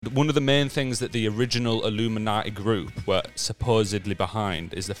One of the main things that the original Illuminati group were supposedly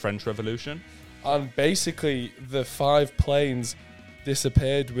behind is the French Revolution. And basically, the 5 planes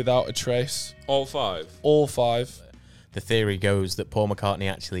disappeared without a trace. All 5? All 5. The theory goes that Paul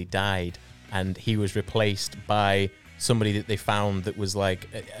McCartney actually died and he was replaced by somebody that they found that was like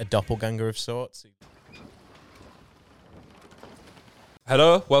a doppelganger of sorts.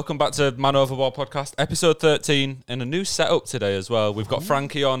 Hello, welcome back to Man Overboard Podcast, episode 13, and a new setup today as well. We've got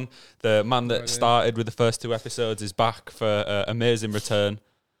Frankie on, the man that started with the first 2 episodes, is back for an amazing return.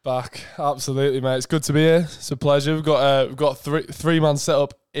 Back, absolutely, mate. It's good to be here. It's a pleasure. We've got three-man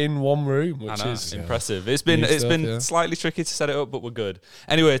setup in one room, which is impressive. It's been slightly tricky to set it up, but we're good.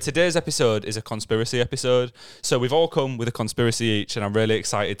 Anyway, today's episode is a conspiracy episode. So we've all come with a conspiracy each, and I'm really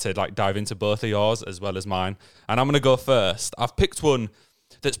excited to dive into both of yours as well as mine. And I'm going to go first. I've picked one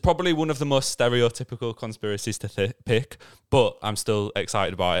that's probably one of the most stereotypical conspiracies to pick, but I'm still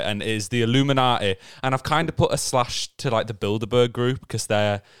excited about it, and it is the Illuminati. And I've kind of put a slash to the Bilderberg group because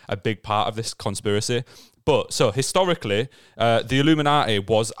they're a big part of this conspiracy. But so historically, the Illuminati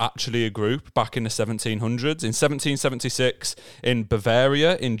was actually a group back in the 1700s. In 1776, in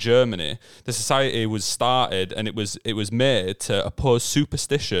Bavaria, in Germany, the society was started, and it was made to oppose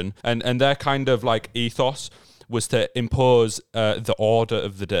superstition, and their kind of ethos was to impose the order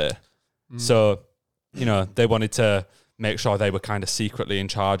of the day. So, they wanted to make sure they were kind of secretly in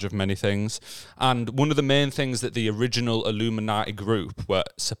charge of many things. And one of the main things that the original Illuminati group were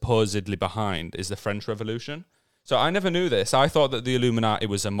supposedly behind is the French Revolution. So I never knew this. I thought that the Illuminati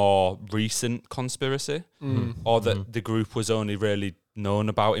was a more recent conspiracy, or that the group was only really known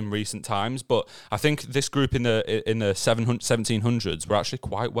about in recent times. But I think this group in the 1700s were actually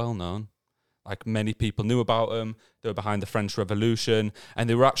quite well known. Many people knew about them. They were behind the French Revolution, and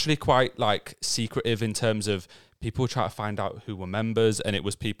they were actually quite secretive in terms of people trying to find out who were members, and it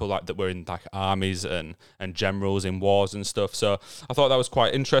was people that were in armies and generals in wars and stuff. So I thought that was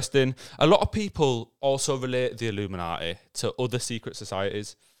quite interesting. A lot of people also relate the Illuminati to other secret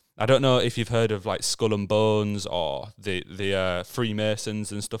societies. I don't know if you've heard of Skull and Bones or the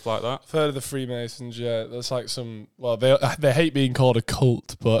Freemasons and stuff like that. I've heard of the Freemasons. Yeah, that's they hate being called a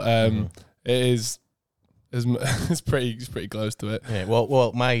cult, but it is. It's pretty close to it. Yeah.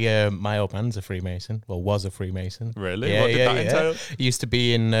 Well, my old man's a Freemason. Well, was a Freemason. Really? Yeah, what did that entail? He used to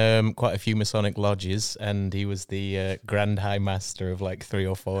be in quite a few Masonic lodges, and he was the Grand High Master of 3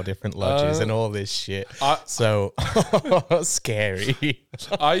 or 4 different lodges and all this shit. So scary.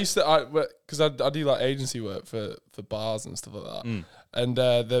 I used to, because I do agency work for bars and stuff like that,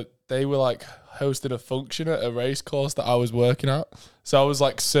 and they were hosting a function at a race course that I was working at. So I was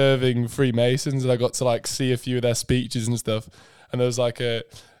serving Freemasons, and I got to see a few of their speeches and stuff. And there was I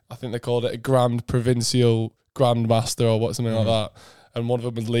think they called it a Grand Provincial Grandmaster or something like that. And one of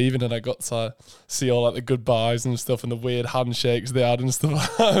them was leaving, and I got to see all the goodbyes and stuff and the weird handshakes they had and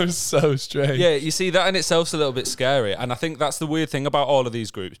stuff. It was so strange. Yeah, you see, that in itself's a little bit scary. And I think that's the weird thing about all of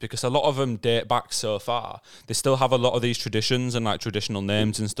these groups, because a lot of them date back so far. They still have a lot of these traditions and traditional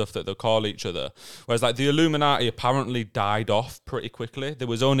names and stuff that they'll call each other. Whereas the Illuminati apparently died off pretty quickly. There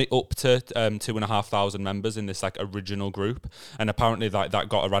was only up to 2,500 members in this original group. And apparently that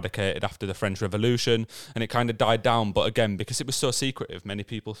got eradicated after the French Revolution, and it kind of died down. But again, because it was so secretive, many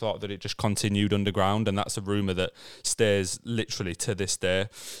people thought that it just continued underground, and that's a rumor that stays literally to this day.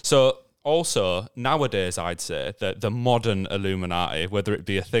 So also nowadays, I'd say that the modern Illuminati, whether it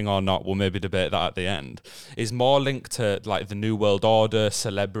be a thing or not, we'll maybe debate that at the end, is more linked to the New World Order,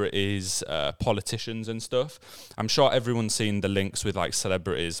 celebrities, politicians and stuff. I'm sure everyone's seen the links with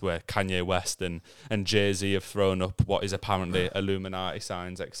celebrities where Kanye West and Jay-Z have thrown up what is apparently Illuminati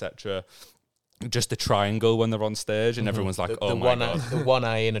signs, etc. Just a triangle when they're on stage, and everyone's my God. The one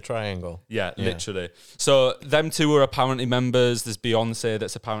eye in a triangle. Yeah, literally. So them two are apparently members. There's Beyonce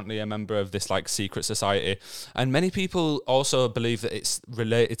that's apparently a member of this secret society. And many people also believe that it's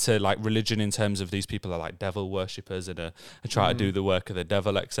related to religion in terms of these people are devil worshippers and try to do the work of the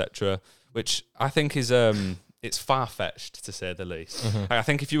devil, etc. Which I think is it's far-fetched, to say the least. I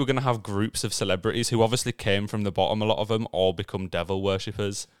think if you were going to have groups of celebrities who obviously came from the bottom, a lot of them all become devil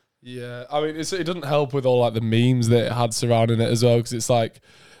worshippers. Yeah, I mean, it doesn't help with all the memes that it had surrounding it as well, because it's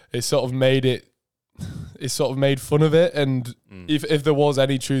sort of made fun of it, and if there was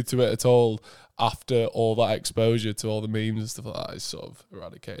any truth to it at all, after all that exposure to all the memes and stuff like that, it's sort of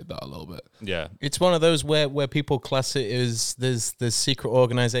eradicated that a little bit. Yeah. It's one of those where people class it as there's secret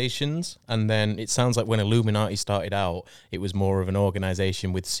organizations, and then it sounds like when Illuminati started out, it was more of an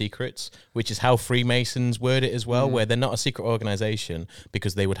organization with secrets, which is how Freemasons word it as well, where they're not a secret organization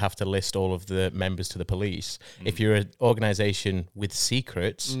because they would have to list all of the members to the police. If you're an organization with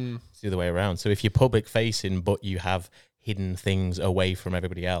secrets, it's the other way around. So if you're public facing, but you have hidden things away from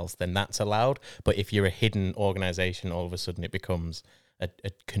everybody else, then that's allowed. But if you're a hidden organization, all of a sudden it becomes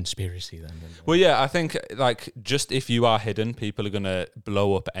a conspiracy then. Well, yeah, I think like just if you are hidden, people are going to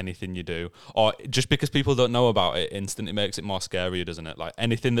blow up anything you do. Or just because people don't know about it, instantly makes it more scarier, doesn't it? Like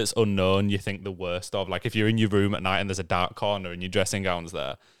anything that's unknown, you think the worst of. Like if you're in your room at night and there's a dark corner and your dressing gown's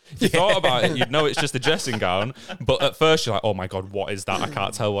there, if you thought about it, you'd know it's just a dressing gown. But at first you're like, oh my God, what is that? I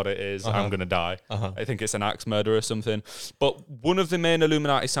can't tell what it is. I'm going to die. I think it's an axe murder or something. But one of the main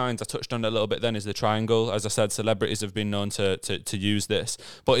Illuminati signs, I touched on it a little bit then, is the triangle. As I said, celebrities have been known to use this.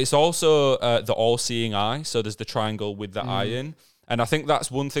 But it's also the all-seeing eye. So there's the triangle with the eye in. And I think that's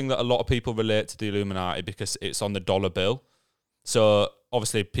one thing that a lot of people relate to the Illuminati because it's on the dollar bill. So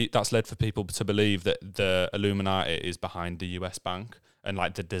obviously that's led for people to believe that the Illuminati is behind the US bank and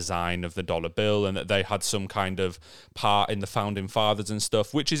like the design of the dollar bill, and that they had some kind of part in the founding fathers and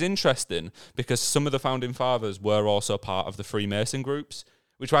stuff, which is interesting because some of the founding fathers were also part of the Freemason groups,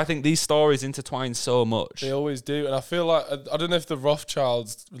 which I think these stories intertwine so much. They always do. And I feel like, I don't know if the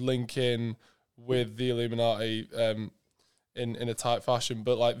Rothschilds link in with the Illuminati in a tight fashion,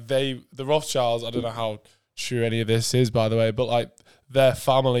 but like the Rothschilds, I don't know how true any of this is, by the way, but like their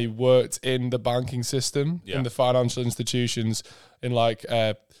family worked in the banking system, in the financial institutions, in like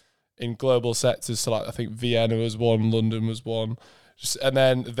in global sectors. So like I think Vienna was one, London was one, and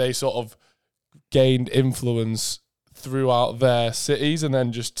then they sort of gained influence throughout their cities, and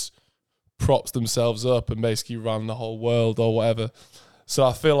then just propped themselves up and basically ran the whole world or whatever. So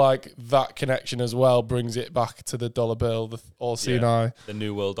I feel like that connection as well brings it back to the dollar bill, the all-seeing eye. The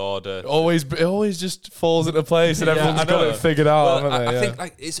New World Order. It always just falls into place and everyone's got it figured out. Well, I think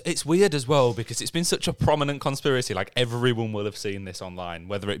like it's weird as well because it's been such a prominent conspiracy. Like everyone will have seen this online,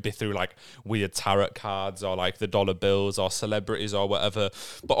 whether it be through like weird tarot cards or like the dollar bills or celebrities or whatever.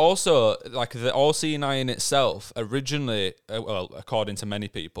 But also like the all-seeing eye in itself originally, well, according to many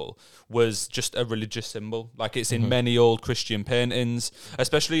people, was just a religious symbol. Like it's in many old Christian paintings.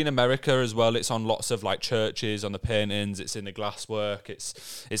 Especially in America as well, it's on lots of like churches, on the paintings, it's in the glasswork,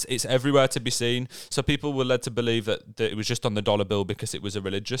 it's everywhere to be seen. So people were led to believe that it was just on the dollar bill because it was a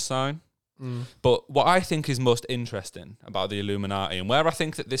religious sign. But what I think is most interesting about the Illuminati, and where I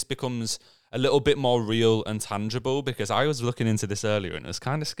think that this becomes a little bit more real and tangible, because I was looking into this earlier and it was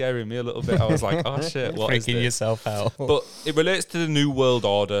kind of scaring me a little bit. I was like, oh shit, what is this? Freaking yourself out. But it relates to the New World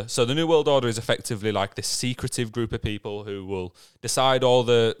Order. So the New World Order is effectively like this secretive group of people who will decide all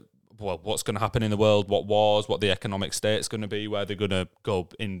the, well, what's going to happen in the world, what wars, what the economic state's going to be, where they're going to go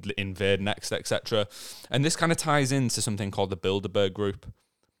invade next, etc. And this kind of ties into something called the Bilderberg Group.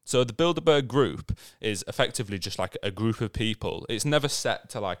 So the Bilderberg Group is effectively just like a group of people. It's never set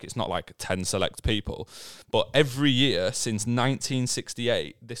to like, it's not like 10 select people. But every year since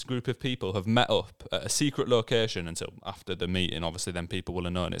 1968, this group of people have met up at a secret location until after the meeting. Obviously, then people will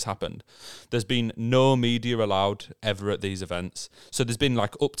have known it's happened. There's been no media allowed ever at these events. So there's been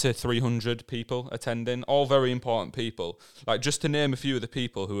like up to 300 people attending, all very important people. Like just to name a few of the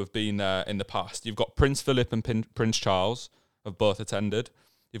people who have been there in the past, you've got Prince Philip and Prince Charles have both attended.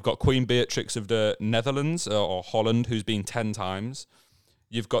 You've got Queen Beatrix of the Netherlands or Holland, who's been 10 times.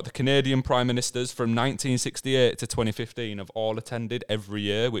 You've got the Canadian Prime Ministers from 1968 to 2015 have all attended every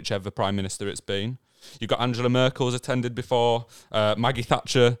year, whichever Prime Minister it's been. You've got Angela Merkel's attended before, Maggie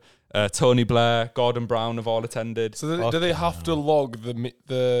Thatcher, Tony Blair, Gordon Brown have all attended. So do they have to log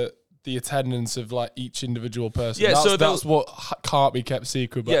the attendance of like each individual person? Yeah, that's what can't be kept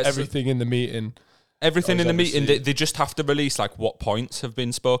secret, but everything in the meeting... Everything in the meeting, they just have to release like what points have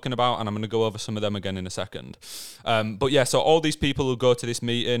been spoken about, and I'm going to go over some of them again in a second. But yeah, so all these people will go to this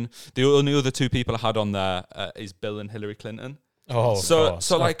meeting. The only other two people I had on there is Bill and Hillary Clinton. Oh,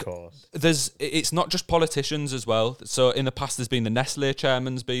 so like, it's not just politicians as well. So in the past, there's been the Nestle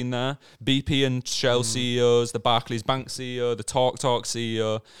chairman's been there, BP and Shell CEOs, the Barclays Bank CEO, the TalkTalk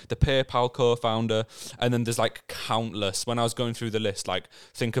CEO, the PayPal co-founder, and then there's like countless. When I was going through the list, like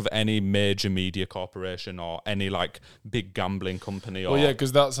think of any major media corporation or any like big gambling company. Well, yeah,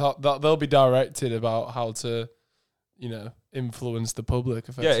 because that's how they'll be directed about how to, influence the public.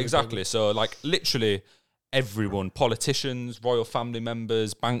 Yeah, exactly. So like literally, everyone, politicians, royal family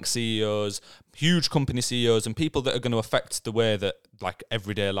members, bank CEOs, huge company CEOs, and people that are going to affect the way that like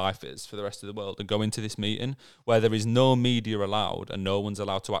everyday life is for the rest of the world, and go into this meeting where there is no media allowed and no one's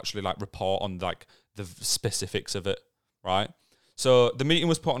allowed to actually like report on like the specifics of it, right? So the meeting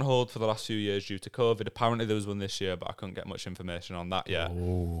was put on hold for the last few years due to COVID. Apparently there was one this year, but I couldn't get much information on that yet.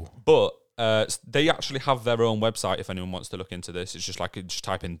 Ooh. But they actually have their own website if anyone wants to look into this. It's just like, just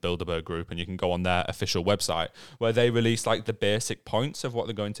type in Bilderberg Group and you can go on their official website where they release like the basic points of what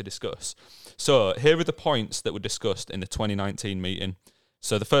they're going to discuss. So here are the points that were discussed in the 2019 meeting.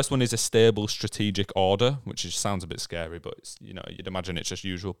 So the first one is a stable strategic order, which sounds a bit scary, but it's, you know, you'd imagine it's just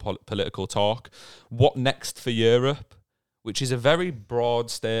usual political talk. What next for Europe? Which is a very broad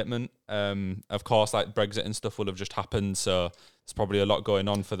statement. Of course, like Brexit and stuff will have just happened, so there's probably a lot going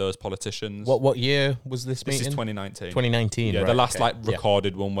on for those politicians. What year was this meeting? This is 2019. 2019, yeah, right, the last okay.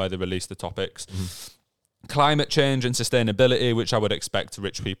 recorded one where they released the topics. Climate change and sustainability, which I would expect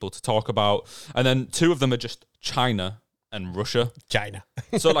rich people to talk about. And then two of them are just China and Russia. China.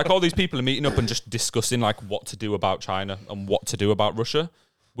 So like all these people are meeting up and just discussing like what to do about China and what to do about Russia.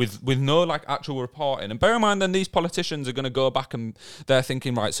 With no like actual reporting. And bear in mind then these politicians are going to go back and they're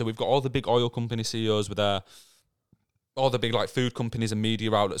thinking, right, so we've got all the big oil company CEOs with all the big like food companies and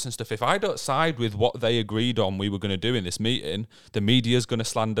media outlets and stuff. If I don't side with what they agreed on we were going to do in this meeting, the media's going to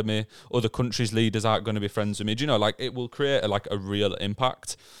slander me. Other countries' leaders aren't going to be friends with me. Do you know, like it will create a real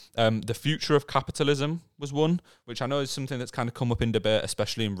impact. The future of capitalism was one, which I know is something that's kind of come up in debate,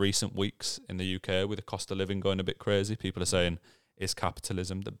 especially in recent weeks in the UK with the cost of living going a bit crazy. People are saying, is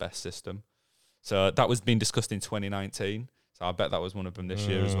capitalism the best system? So that was being discussed in 2019. So I bet that was one of them this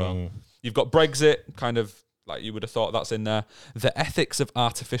year as well. You've got Brexit, kind of like you would have thought that's in there. The ethics of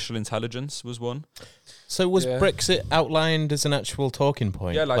artificial intelligence was one. So was Brexit outlined as an actual talking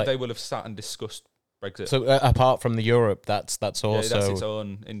point? Yeah, like they will have sat and discussed Brexit. So apart from the Europe, that's also... Yeah, that's its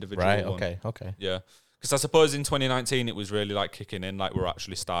own individual right, one. Okay. Yeah. Because I suppose in 2019 it was really like kicking in, like we're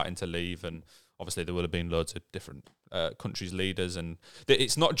actually starting to leave, and obviously there would have been loads of different countries' leaders, and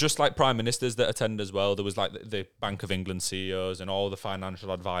it's not just like prime ministers that attend as well. There was like the Bank of England CEOs and all the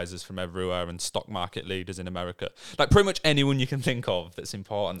financial advisors from everywhere and stock market leaders in America. Like pretty much anyone you can think of that's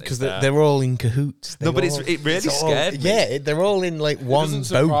important. Because they're all in cahoots. No, but it really scared me. Yeah, they're all in like one boat. It doesn't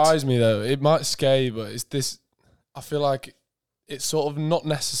surprise me though. It might scare you, but it's this. I feel like it's sort of not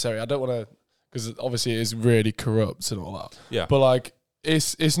necessary. I don't want to, because obviously it is really corrupt and all that. Yeah. But like,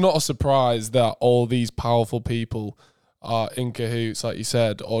 it's not a surprise that all these powerful people are in cahoots, like you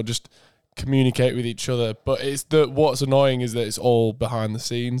said, or just communicate with each other. But it's what's annoying is that it's all behind the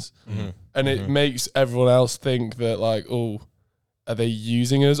scenes, and it makes everyone else think that like, oh, are they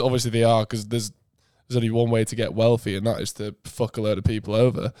using us? Obviously they are, because there's only one way to get wealthy, and that is to fuck a load of people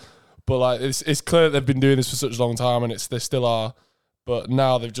over. But like, it's clear that they've been doing this for such a long time, and they still are. But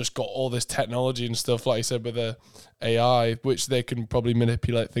now they've just got all this technology and stuff, like you said, with the AI, which they can probably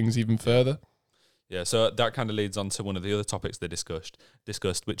manipulate things even further. Yeah, so that kind of leads on to one of the other topics they discussed,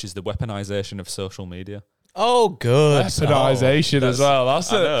 which is the weaponization of social media. Oh, good. Weaponization as well. That's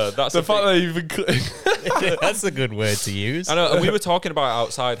the fact that you've been... That's a good word to use. I know, and we were talking about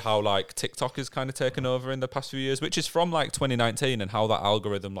outside how like TikTok has kind of taken over in the past few years, which is from like 2019, and how that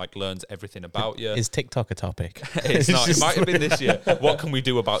algorithm like learns everything about you. Is TikTok a topic? It's not. It might have been this year. What can we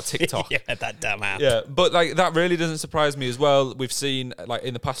do about TikTok? Yeah, that damn app. Yeah, but like that really doesn't surprise me as well. We've seen like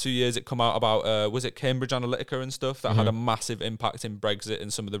in the past few years it come out about was it Cambridge Analytica and stuff that had a massive impact in Brexit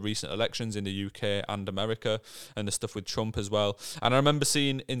and some of the recent elections in the UK and America, and the stuff with Trump as well. And I remember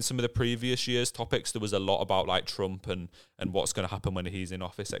seeing in some of the previous years' topics there was a lot about like Trump and what's going to happen when he's in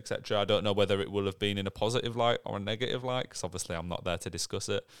office, etc. I don't know whether it will have been in a positive light or a negative light, because obviously I'm not there to discuss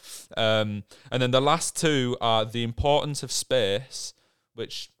it. And then the last two are the importance of space,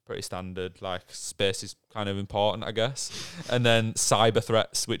 which pretty standard, like space is kind of important, I guess. And then cyber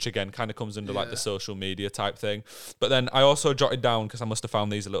threats, which again kind of comes under like the social media type thing. But then I also jotted down, because I must have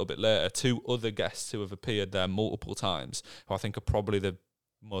found these a little bit later, two other guests who have appeared there multiple times, who I think are probably the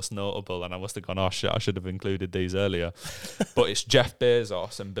most notable, and I must have gone, oh shit, I should have included these earlier. But it's Jeff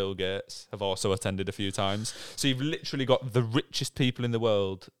Bezos and Bill Gates have also attended a few times. So you've literally got the richest people in the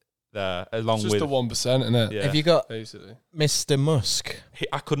world there, along it's just with the 1%, isn't it? Yeah. Have you got basically Mr. Musk?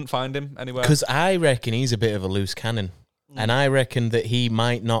 I couldn't find him anywhere, because I reckon he's a bit of a loose cannon, and I reckon that he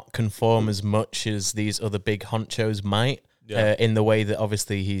might not conform as much as these other big honchos might. In the way that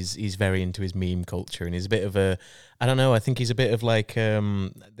obviously he's very into his meme culture, and he's a bit of a, I don't know, I think he's a bit of like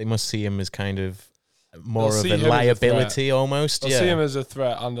they must see him as kind of more of a liability almost. They'll see him as a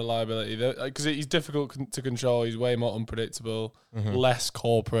threat and a liability, because he's difficult to control. He's way more unpredictable, less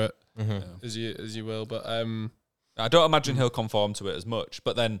corporate. as you will. But I don't imagine he'll conform to it as much.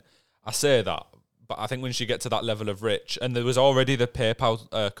 But then I say that. But I think once you get to that level of rich, and there was already the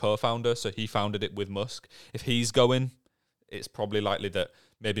PayPal co-founder, so he founded it with Musk. If he's going, it's probably likely that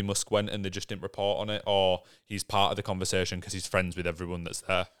maybe Musk went and they just didn't report on it, or he's part of the conversation because he's friends with everyone that's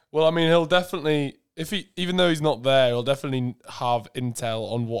there. Well, I mean, he'll definitely, even though he's not there, he'll definitely have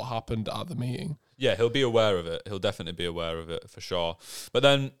intel on what happened at the meeting. Yeah, he'll be aware of it. He'll definitely be aware of it for sure. But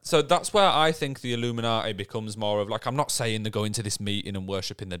then, so that's where I think the Illuminati becomes more of like, I'm not saying they're going to this meeting and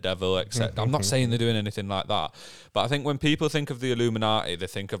worshipping the devil, except I'm not saying they're doing anything like that. But I think when people think of the Illuminati, they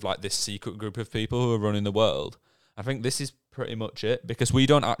think of like this secret group of people who are running the world. I think this is pretty much it, because we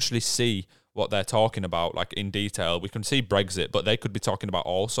don't actually see what they're talking about like in detail. We can see Brexit, but they could be talking about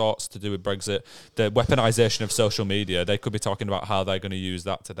all sorts to do with Brexit. The weaponization of social media, they could be talking about how they're going to use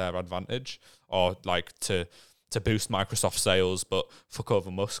that to their advantage, or like to boost Microsoft sales, but fuck over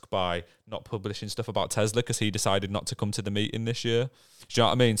Musk by not publishing stuff about Tesla because he decided not to come to the meeting this year. Do you know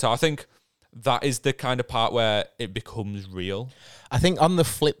what I mean? So I think that is the kind of part where it becomes real. I think on the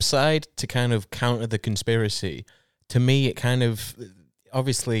flip side, to kind of counter the conspiracy, to me, it kind of,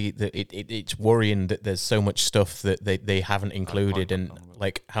 obviously, it's worrying that there's so much stuff that they haven't included, and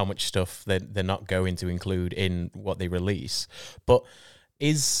like how much stuff they're not going to include in what they release. But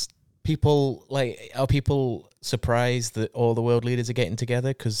are people surprised that all the world leaders are getting together?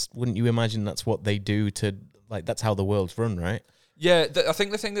 Because wouldn't you imagine that's what they do to, like, that's how the world's run, right? Yeah, I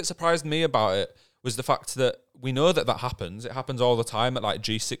think the thing that surprised me about it was the fact that we know that happens. It happens all the time at like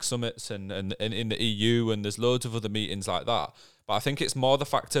G6 summits and in the EU, and there's loads of other meetings like that. But I think it's more the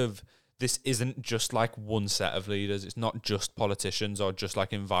fact of this isn't just like one set of leaders. It's not just politicians or just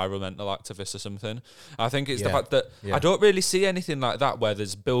like environmental activists or something. I think it's the fact that I don't really see anything like that where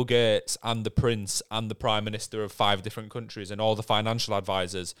there's Bill Gates and the Prince and the Prime Minister of 5 different countries and all the financial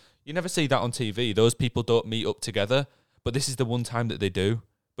advisors. You never see that on TV. Those people don't meet up together. But this is the one time that they do.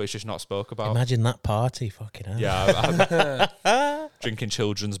 But it's just not spoke about. Imagine that party, fucking hell. Yeah, I'm drinking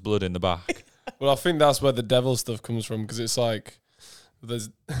children's blood in the back. Well, I think that's where the devil stuff comes from, because it's like there's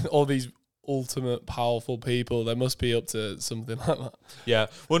all these ultimate powerful people. They must be up to something like that. Yeah.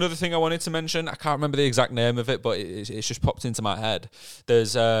 One other thing I wanted to mention, I can't remember the exact name of it, but it's just popped into my head.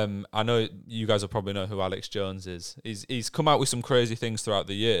 There's I know you guys will probably know who Alex Jones is. He's come out with some crazy things throughout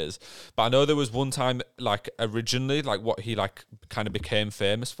the years, but I know there was one time, like originally, like what he like kind of became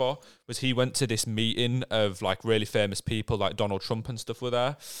famous for was he went to this meeting of like really famous people, like Donald Trump and stuff were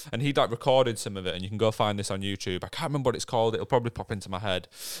there, and he like recorded some of it, and you can go find this on YouTube. I can't remember what it's called. It'll probably pop into my head.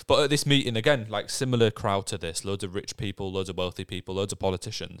 But at this meeting, again, like similar crowd to this, loads of rich people, loads of wealthy people, loads of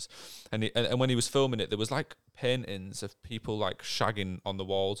politicians, and when he was filming it, there was like paintings of people like shagging on the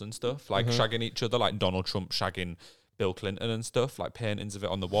walls and stuff, like shagging each other, like Donald Trump shagging Bill Clinton and stuff, like paintings of it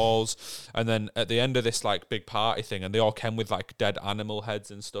on the walls. And then at the end of this like big party thing, and they all came with like dead animal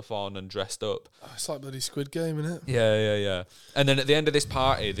heads and stuff on and dressed up. Oh, it's like bloody Squid Game, isn't it? Yeah. And then at the end of this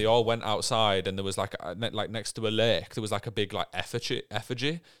party, they all went outside, and there was like next to a lake, there was like a big like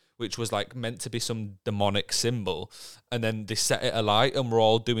effigy, which was like meant to be some demonic symbol, and then they set it alight, and we're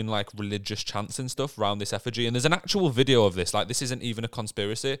all doing like religious chants and stuff around this effigy. And there's an actual video of this, like this isn't even a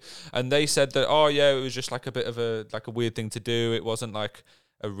conspiracy. And they said that, oh yeah, it was just like a bit of a weird thing to do. It wasn't like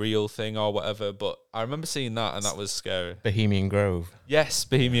a real thing or whatever. But I remember seeing that, and that was scary. Bohemian Grove. Yes,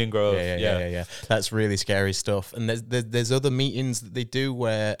 Bohemian Grove. Yeah. That's really scary stuff. And there's other meetings that they do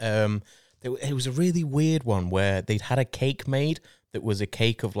where it was a really weird one where they'd had a cake made that was a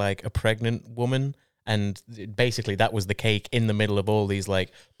cake of like a pregnant woman, and basically that was the cake in the middle of all these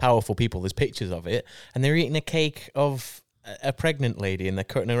like powerful people. There's pictures of it, and they're eating a cake of a pregnant lady, and they're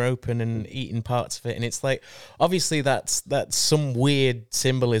cutting her open and eating parts of it, and it's like obviously that's some weird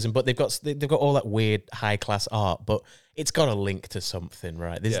symbolism, but they've got all that weird high class art, but it's got a link to something,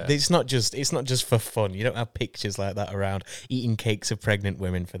 right? It's not just for fun. You don't have pictures like that around eating cakes of pregnant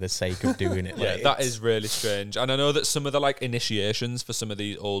women for the sake of doing it. Yeah, that is really strange. And I know that some of the like initiations for some of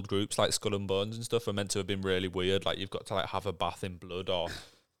these old groups like Skull and Bones and stuff are meant to have been really weird. Like you've got to like have a bath in blood, or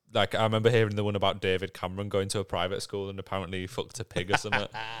like I remember hearing the one about David Cameron going to a private school and apparently he fucked a pig or something.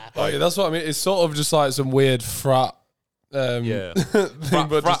 Oh yeah, that's what I mean. It's sort of just like some weird frat.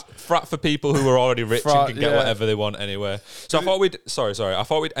 Frat for people who are already rich and can get whatever they want anyway. So I thought I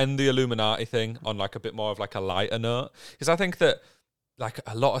thought we'd end the Illuminati thing on like a bit more of like a lighter note, because I think that like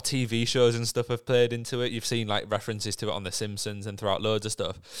a lot of TV shows and stuff have played into it. You've seen like references to it on The Simpsons and throughout loads of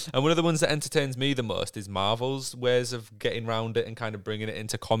stuff. And one of the ones that entertains me the most is Marvel's ways of getting around it and kind of bringing it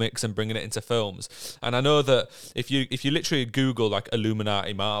into comics and bringing it into films. And I know that if you literally Google like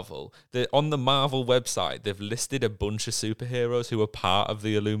Illuminati Marvel, on the Marvel website they've listed a bunch of superheroes who are part of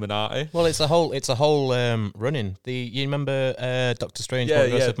the Illuminati. Well, it's a whole running. You remember Doctor Strange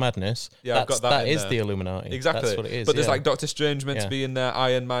Multiverse of Madness? Yeah, I've got that. That is the Illuminati. Exactly. That's what it is. But there's like Doctor Strange meant to be in there,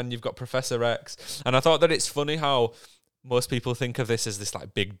 Iron Man, you've got Professor X. And I thought that it's funny how most people think of this as this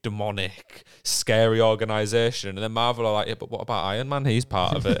like big demonic, scary organization, and then Marvel are like, yeah, but what about Iron Man? He's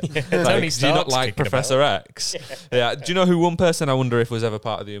part of it. Like, do you not like Professor X? Yeah. Do you know who one person I wonder if was ever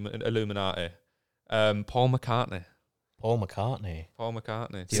part of the Illuminati? Paul McCartney. Paul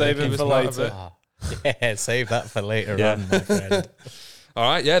McCartney. Save him for later. Yeah, save that for later on, my friend. All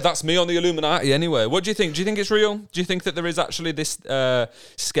right, yeah, that's me on the Illuminati anyway. What do you think? Do you think it's real? Do you think that there is actually this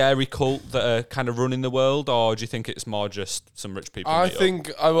scary cult that are kind of running the world, or do you think it's more just some rich people? I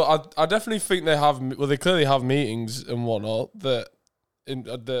definitely think they have. Well, they clearly have meetings and whatnot that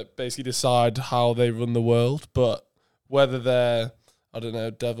basically decide how they run the world. But whether they're, I don't know,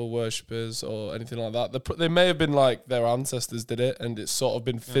 devil worshippers or anything like that, they may have been like their ancestors did it, and it's sort of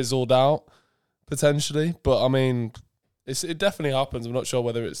been fizzled out potentially. But I mean, it definitely happens. I'm not sure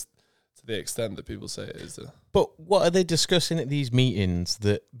whether it's to the extent that people say it is. But what are they discussing at these meetings?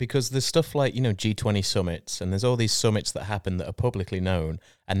 Because there's stuff like, G20 summits, and there's all these summits that happen that are publicly known,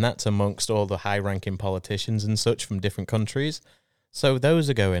 and that's amongst all the high-ranking politicians and such from different countries. So those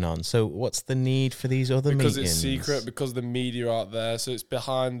are going on. So what's the need for these other meetings? Because it's secret, because the media are out there, so it's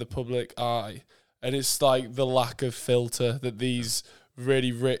behind the public eye. And it's like the lack of filter that these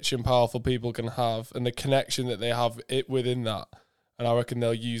really rich and powerful people can have, and the connection that they have within that. And I reckon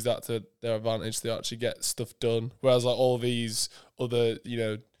they'll use that to their advantage to actually get stuff done. Whereas like all these other,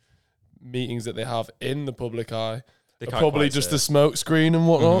 meetings that they have in the public eye are probably just a smoke screen and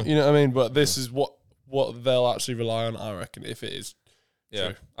whatnot, you know what I mean? But this is what they'll actually rely on, I reckon, if it is. Yeah,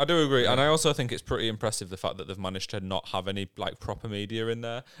 true. I do agree. And I also think it's pretty impressive the fact that they've managed to not have any like proper media in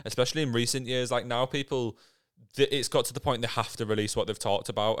there, especially in recent years. Like now people, it's got to the point they have to release what they've talked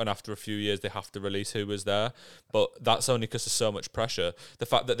about, and after a few years they have to release who was there. But that's only because there's so much pressure. The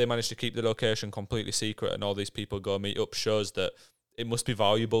fact that they managed to keep the location completely secret and all these people go meet up shows that it must be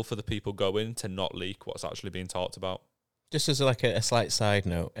valuable for the people going to not leak what's actually being talked about. Just as like a slight side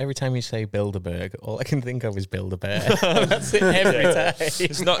note, every time you say Bilderberg, all I can think of is Build-A-Bear. That's it every time.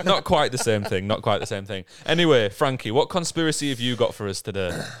 It's not quite the same thing. Not quite the same thing. Anyway, Frankie, what conspiracy have you got for us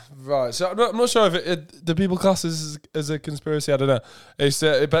today? Right, so I'm not sure if the people class as a conspiracy. I don't know.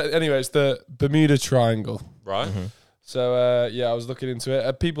 But anyway, it's the Bermuda Triangle. Right. Mm-hmm. So I was looking into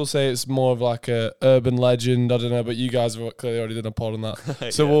it. People say it's more of like a urban legend. I don't know, but you guys have clearly already done a pod on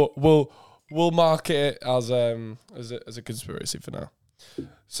that. So we'll mark it as a conspiracy for now.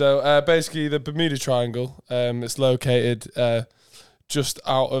 So basically, the Bermuda Triangle, it's located just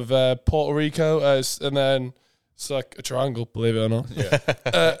out of Puerto Rico, and then it's like a triangle, believe it or not. Yeah.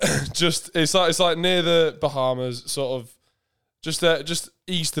 It's like near the Bahamas, sort of just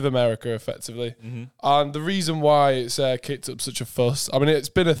east of America, effectively. Mm-hmm. And the reason why it's kicked up such a fuss, I mean, it's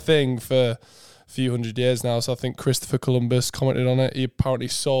been a thing for a few hundred years now. So I think Christopher Columbus commented on it. He apparently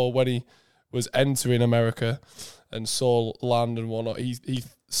saw when he was entering America and saw land and whatnot. He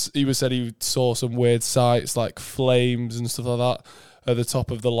said he saw some weird sights like flames and stuff like that at the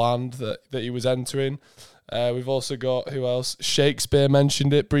top of the land that he was entering. We've also got, who else? Shakespeare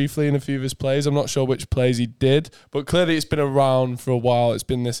mentioned it briefly in a few of his plays. I'm not sure which plays he did, but clearly it's been around for a while. It's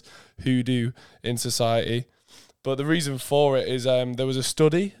been this hoodoo in society. But the reason for it is there was a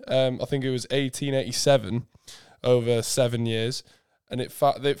study, I think it was 1887, over 7 years, and it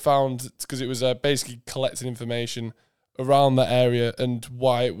found, because it was basically collecting information around that area and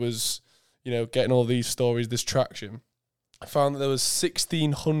why it was, getting all these stories, this traction. I found that there was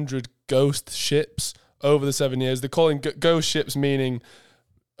 1,600 ghost ships over the 7 years. They're calling ghost ships, meaning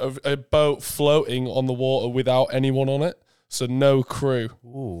a boat floating on the water without anyone on it, so no crew.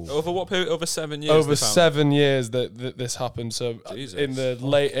 Ooh. Over what period? Over 7 years? Over 7 years that this happened, so Jesus. In the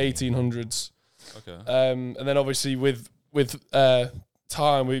late 1800s. Okay. And then obviously with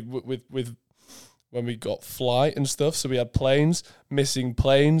time, with when we got flight and stuff, so we had missing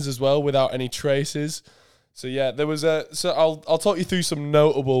planes as well without any traces. So yeah, there was so I'll talk you through some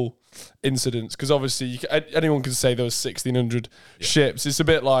notable incidents, because obviously anyone can say there was 1,600 ships. It's a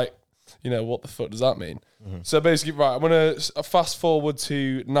bit like, what the fuck does that mean? Mm-hmm. So basically, right, I'm gonna fast forward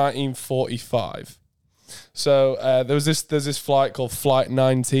to 1945. So there's this flight called Flight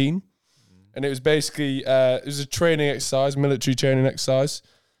 19, and it was basically it was a training exercise, military training exercise,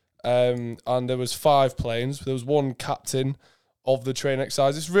 and there was 5 planes. There was one captain of the training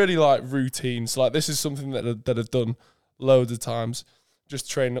exercise. It's really like routine. So like this is something that I've done loads of times, just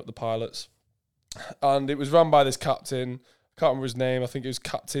training up the pilots. And it was run by this captain. I can't remember his name. I think it was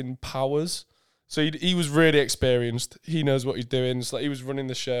Captain Powers. So he was really experienced. He knows what he's doing. So like he was running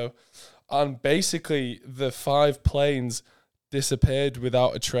the show. And basically the 5 planes disappeared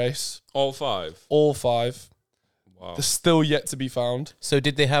without a trace. All 5? All 5. Wow. They're still yet to be found. So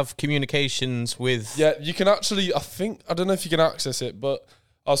did they have communications with... Yeah, you can actually, I don't know if you can access it, but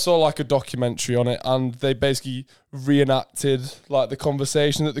I saw like a documentary on it, and they basically reenacted like the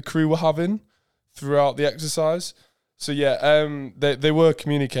conversation that the crew were having throughout the exercise. So yeah, they were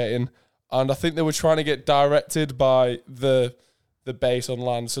communicating, and I think they were trying to get directed by the base on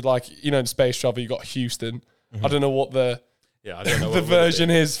land. So like, you know, in space travel, you got Houston. I don't know what I don't know the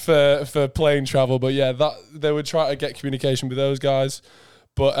version is for plane travel, but yeah, that they would try to get communication with those guys.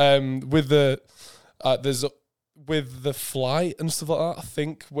 But with the flight and stuff like that, I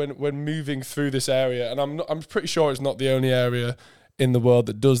think when moving through this area, and I'm pretty sure it's not the only area in the world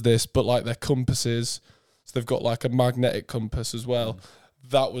that does this, but like their compasses, so they've got like a magnetic compass as well.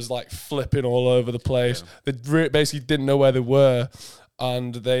 That was like flipping all over the place. Yeah. They basically didn't know where they were,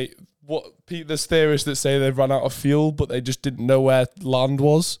 and there's theorists that say they ran out of fuel, but they just didn't know where land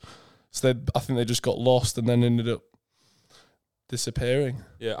was. So I think they just got lost and then ended up disappearing.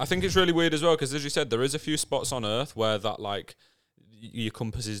 Yeah, I think it's really weird as well, because as you said, there is a few spots on Earth where that like your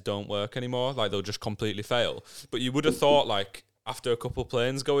compasses don't work anymore, like they'll just completely fail. But you would have thought like after a couple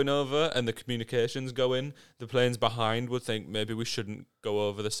planes going over and the communications going, the planes behind would think maybe we shouldn't go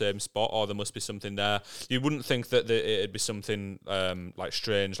over the same spot, or there must be something there. You wouldn't think that it'd be something like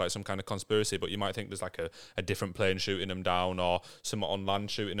strange, like some kind of conspiracy, but you might think there's like a different plane shooting them down, or someone on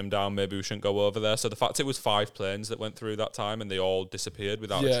land shooting them down. Maybe we shouldn't go over there. So the fact it was 5 planes that went through that time and they all disappeared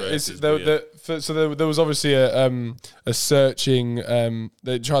without a trace is weird. There was obviously a searching.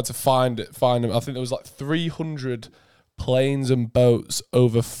 They tried to find them. I think there was like 300 planes and boats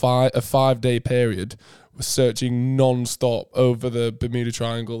over a 5-day period were searching non-stop over the Bermuda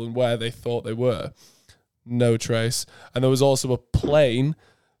Triangle and where they thought they were. No trace. And there was also a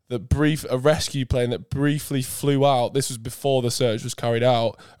rescue plane that briefly flew out. This was before the search was carried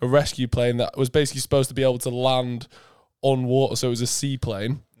out. A rescue plane that was basically supposed to be able to land on water, so it was a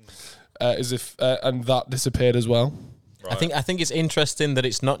seaplane, and that disappeared as well. Right. I think it's interesting that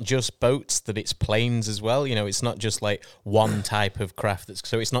it's not just boats, that it's planes as well. You know, it's not just like one type of craft.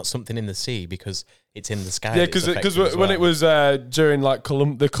 So it's not something in the sea, because it's in the sky. Yeah, because when it was during like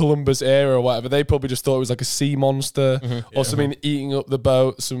the Columbus era or whatever, they probably just thought it was like a sea monster or something eating up the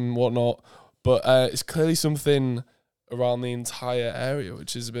boats and whatnot. But it's clearly something around the entire area,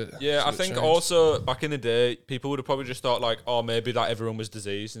 which is a bit... Yeah, I think also back in the day, people would have probably just thought like, oh, maybe like everyone was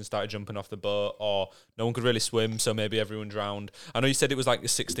diseased and started jumping off the boat, or no one could really swim, so maybe everyone drowned. I know you said it was like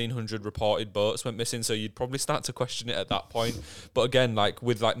 1,600 reported boats went missing, so you'd probably start to question it at that point. But again, like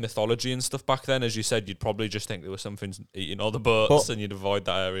with like mythology and stuff back then, as you said, you'd probably just think there was something eating all the boats, and you'd avoid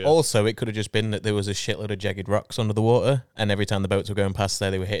that area. Also, it could have just been that there was a shitload of jagged rocks under the water, and every time the boats were going past there,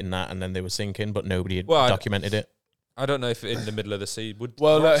 they were hitting that, and then they were sinking, but nobody had documented it. I don't know if in the middle of the sea would.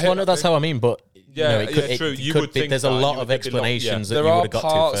 Well, no, that's how I mean. But yeah, true. You would think there's a lot of explanations that you would have got to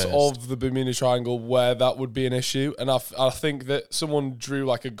first. There are parts of the Bermuda Triangle where that would be an issue, and I think that someone drew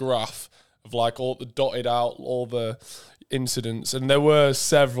like a graph of like dotted out all the incidents, and there were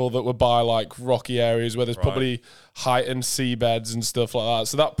several that were by like rocky areas where there's probably heightened seabeds and stuff like that.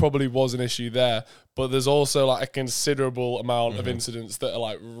 So that probably was an issue there. But there's also like a considerable amount of incidents that are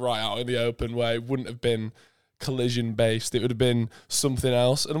like right out in the open where it wouldn't have been collision based, it would have been something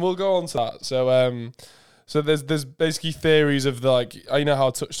else, and we'll go on to that. So there's basically theories of like, you know how I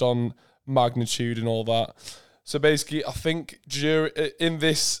touched on magnitude and all that. So basically, I think in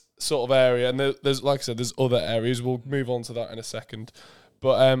this sort of area, and there's like I said, there's other areas. We'll move on to that in a second.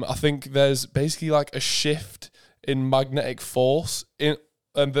 But I think there's basically like a shift in magnetic force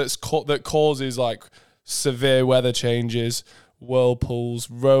that causes like severe weather changes, whirlpools,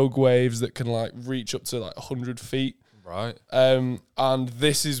 rogue waves that can like reach up to like 100 feet. Right. And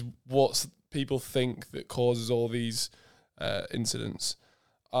this is what people think that causes all these incidents.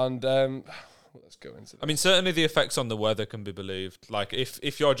 And let's go into that. I mean, certainly the effects on the weather can be believed. Like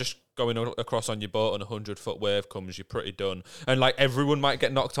if you're just going across on your boat and 100-foot wave comes, you're pretty done. And like everyone might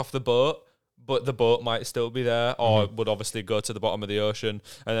get knocked off the boat, but the boat might still be there, or would obviously go to the bottom of the ocean.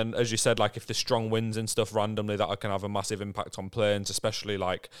 And then, as you said, like if there's strong winds and stuff randomly, that can have a massive impact on planes, especially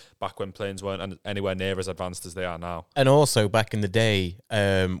like back when planes weren't anywhere near as advanced as they are now. And also back in the day,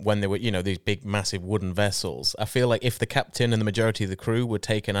 when they were, these big, massive wooden vessels, I feel like if the captain and the majority of the crew were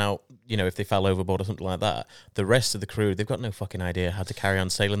taken out, if they fell overboard or something like that, the rest of the crew, they've got no fucking idea how to carry on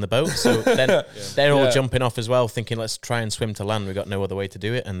sailing the boat. So then they're all jumping off as well, thinking, let's try and swim to land. We've got no other way to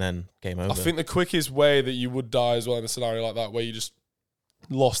do it. And then game over. I think the quickest way that you would die as well in a scenario like that, where you just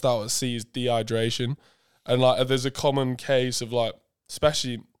lost out at sea, is dehydration. And like, there's a common case of like,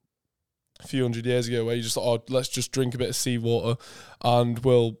 especially a few hundred years ago, where you just let's just drink a bit of seawater and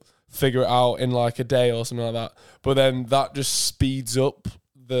we'll figure it out in like a day or something like that. But then that just speeds up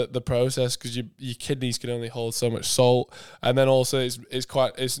the process, because your kidneys can only hold so much salt. And then also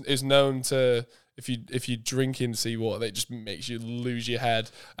it's known to, if you drink in seawater, it just makes you lose your head.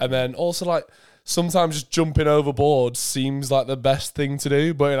 And then also like, sometimes just jumping overboard seems like the best thing to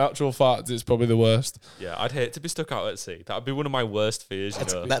do, but in actual fact, it's probably the worst. Yeah, I'd hate to be stuck out at sea. That would be one of my worst fears.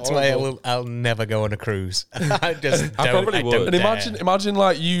 That's why I'll never go on a cruise. I probably would. And imagine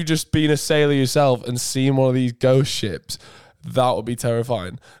like you just being a sailor yourself and seeing one of these ghost ships. That would be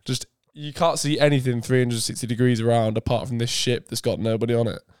terrifying. Just, you can't see anything 360 degrees around apart from this ship that's got nobody on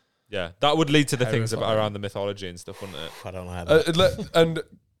it. Yeah, that would lead to the things around the mythology and stuff, wouldn't it? I don't know how that. And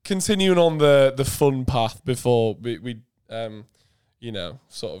continuing on the fun path before we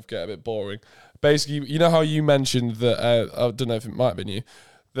sort of get a bit boring. Basically, how you mentioned that, I don't know if it might have been you,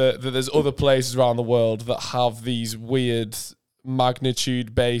 that there's other places around the world that have these weird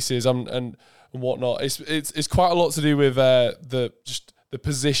magnitude bases and whatnot. It's quite a lot to do with the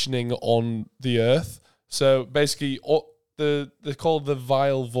positioning on the Earth. So basically, they're called the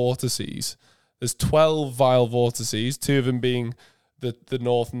vile vortices. There's 12 vile vortices, 2 of them being the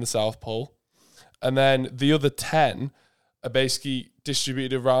North and the South Pole. And then the other 10 are basically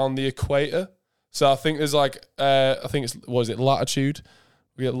distributed around the equator. So I think there's like, latitude?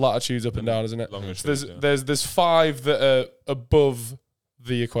 We get latitudes up and down, isn't it? So there's 5 that are above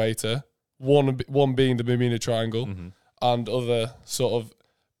the equator, one being the Bermuda Triangle, and other sort of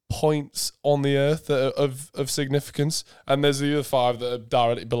points on the Earth that are of significance. And there's the other 5 that are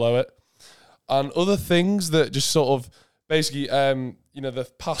directly below it. And other things that just sort of, basically,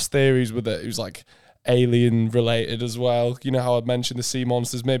 the past theories with it was like alien related as well. You know how I mentioned the sea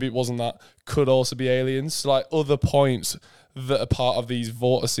monsters? Maybe it wasn't that. Could also be aliens. So like other points that are part of these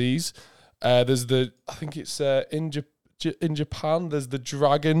vortices. There's I think it's in Japan, there's the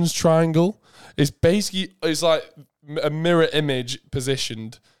Dragon's Triangle. It's like a mirror image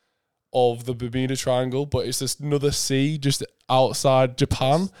positioned of the Bermuda Triangle, but it's just another sea just outside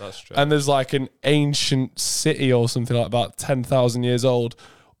Japan. That's true. And there's like an ancient city or something like that, 10,000 years old,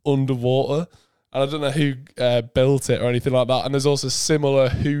 underwater. And I don't know who built it or anything like that. And there's also similar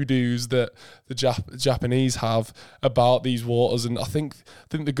hoodoos that the Japanese have about these waters. And I think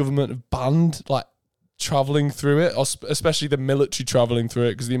the government have banned like traveling through it, or especially the military traveling through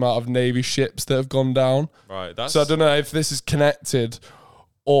it, because the amount of Navy ships that have gone down. Right. So I don't know if this is connected,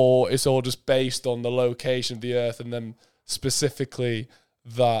 or it's all just based on the location of the Earth, and then specifically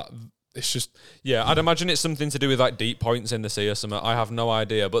that it's just... Yeah, I'd imagine it's something to do with like deep points in the sea or something. I have no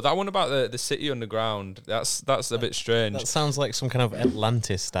idea. But that one about the city underground, that's a bit strange. That sounds like some kind of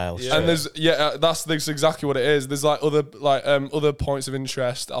Atlantis style shit. And that's exactly what it is. There's like other points of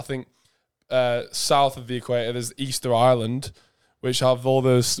interest. I think south of the equator, there's Easter Island, which have all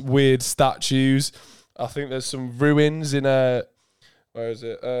those weird statues. I think there's some ruins in where is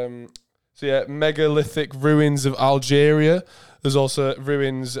it? Megalithic ruins of Algeria. There's also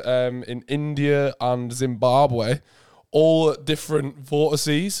ruins in India and Zimbabwe, all different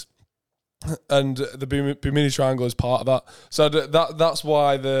vortices, and the Bermuda Triangle is part of that. So that's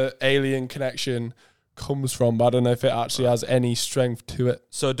why the alien connection comes from, but I don't know if it actually has any strength to it.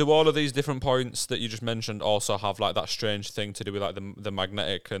 So do all of these different points that you just mentioned also have like that strange thing to do with like the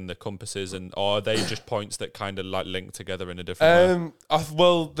magnetic and the compasses, or are they just points that kind of like link together in a different way?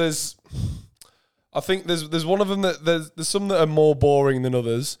 I think there's one of them that there's some that are more boring than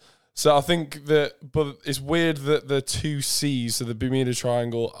others. So I think but it's weird that the 2 seas, so the Bermuda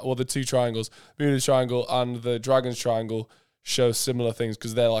Triangle, or the 2 triangles, Bermuda Triangle and the Dragon's Triangle, show similar things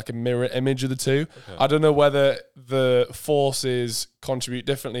because they're like a mirror image of the 2. Okay. I don't know whether the forces contribute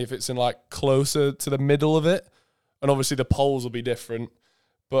differently if it's in like closer to the middle of it, and obviously the poles will be different.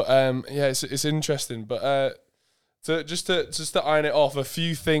 But it's interesting. But to iron it off, a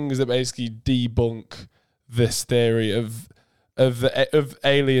few things that basically debunk this theory of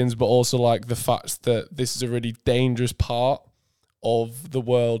aliens, but also like the fact that this is a really dangerous part of the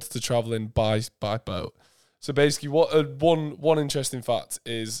world to travel in by boat. So basically, one interesting fact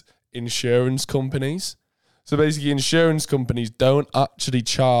is insurance companies. So basically, insurance companies don't actually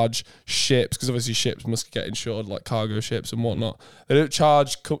charge ships, because obviously ships must get insured, like cargo ships and whatnot. They don't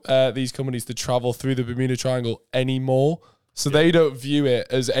charge these companies to travel through the Bermuda Triangle anymore. So they don't view it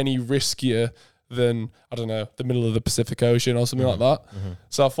as any riskier than, I don't know, the middle of the Pacific Ocean or something like that.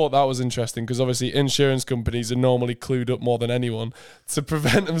 So I thought that was interesting, because obviously insurance companies are normally clued up more than anyone to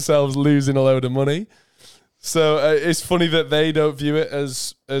prevent themselves losing a load of money. So it's funny that they don't view it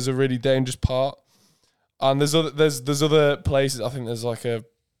as a really dangerous part. And there's other places. I think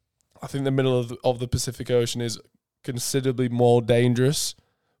the middle of the Pacific Ocean is considerably more dangerous.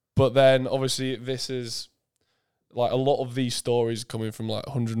 But then obviously this is like a lot of these stories coming from like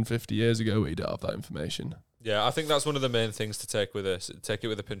 150 years ago where you don't have that information. Yeah, I think that's one of the main things to take with this. Take it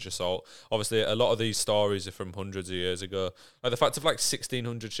with a pinch of salt. Obviously, a lot of these stories are from hundreds of years ago. Like the fact of like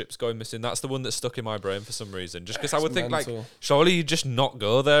 1,600 ships going missing, that's the one that's stuck in my brain for some reason. Just because I would think mental. Like, surely you just not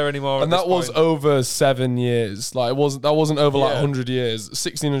go there anymore. And that was over 7 years. Like that wasn't over like 100 years.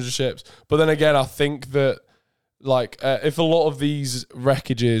 1,600 ships. But then again, I think that like if a lot of these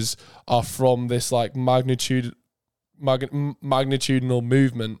wreckages are from this like magnitudinal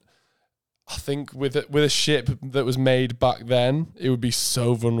movement, I think with a ship that was made back then, it would be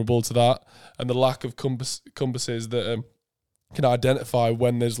so vulnerable to that, and the lack of compasses that can identify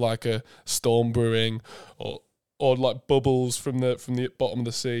when there's like a storm brewing or like bubbles from the bottom of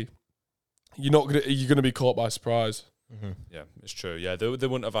the sea. You're gonna be caught by surprise. Mm-hmm. Yeah, it's true. Yeah, they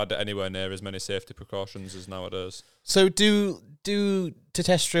wouldn't have had anywhere near as many safety precautions as nowadays. So do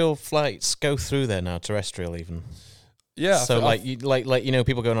terrestrial flights go through there now? Terrestrial even. Yeah. So like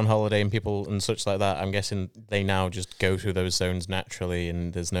people going on holiday and people and such like that. I'm guessing they now just go through those zones naturally,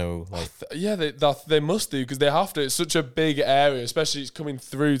 and there's no like. They must do, because they have to. It's such a big area, especially it's coming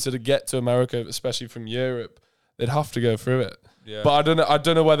through to get to America, especially from Europe. They'd have to go through it. Yeah. But I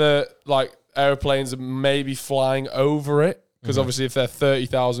don't know whether like airplanes are maybe flying over it, because obviously if they're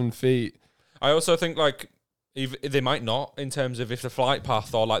 30,000 feet. I also think like. They might not, in terms of if the flight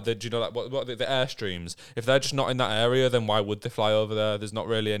path or like the airstreams, if they're just not in that area, then why would they fly over there? There's not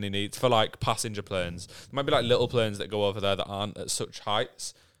really any need for like passenger planes. There might be like little planes that go over there that aren't at such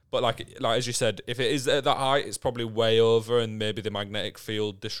heights. But like as you said, if it is at that height, it's probably way over, and maybe the magnetic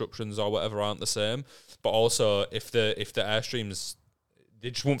field disruptions or whatever aren't the same. But also if the airstreams, they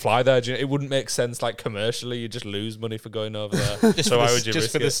just won't fly there. It wouldn't make sense, like commercially. You just lose money for going over there. So why would you risk it?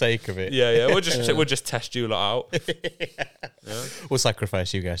 Just for the sake of it. Yeah. We'll just test you lot out. Yeah. We'll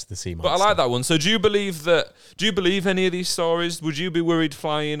sacrifice you guys to the sea monster. But I like that one. So do you believe any of these stories? Would you be worried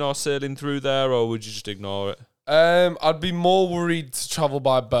flying or sailing through there, or would you just ignore it? I'd be more worried to travel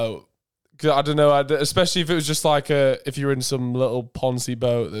by boat. I don't know, especially if it was just like if you're in some little Ponzi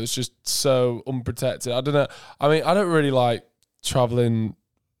boat that was just so unprotected. I don't know. I mean, I don't really like traveling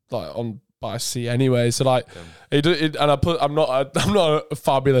like by sea anyway, so like I'm not a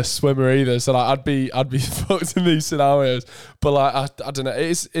fabulous swimmer either, so like I'd be fucked in these scenarios. But like I don't know,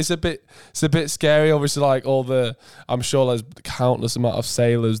 it's a bit scary. Obviously, like I'm sure there's countless amount of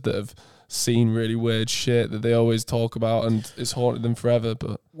sailors that have seen really weird shit that they always talk about, and it's haunted them forever.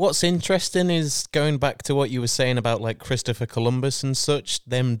 But what's interesting is going back to what you were saying about like Christopher Columbus and such,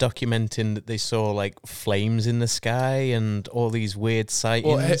 them documenting that they saw like flames in the sky and all these weird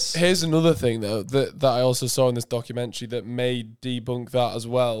sightings. Well, here's another thing though that I also saw in this documentary that may debunk that as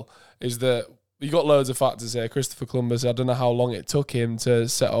well, is that you got loads of factors here. Christopher Columbus, I don't know how long it took him to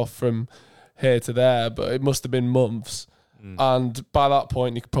set off from here to there, but it must have been months. And by that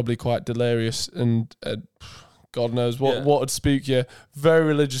point, you're probably quite delirious, and God knows what would spook you. Very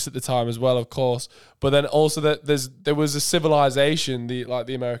religious at the time as well, of course. But then also that there was a civilization, the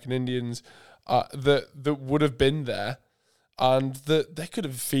American Indians, that would have been there, and that they could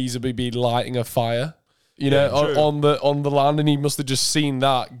have feasibly been lighting a fire, on the land, and he must have just seen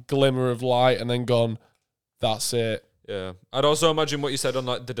that glimmer of light and then gone, "That's it." Yeah, I'd also imagine what you said on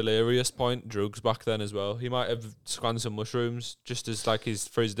like the delirious point, drugs back then as well. He might have scanned some mushrooms just as like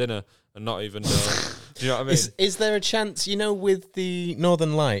for his dinner and not even know. Do you know what I mean? Is there a chance, with the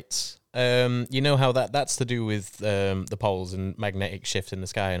Northern Lights, how that's to do with the poles and magnetic shift in the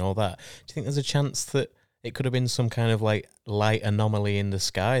sky and all that? Do you think there's a chance that it could have been some kind of like light anomaly in the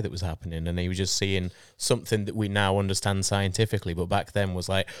sky that was happening, and he was just seeing something that we now understand scientifically, but back then was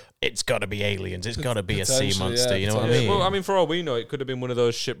like, it's got to be aliens, it's got to be a sea monster, you know what I mean? Well, I mean, for all we know, it could have been one of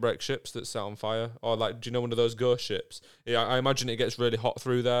those shipwrecked ships that set on fire, or like, do you know one of those ghost ships? Yeah, I imagine it gets really hot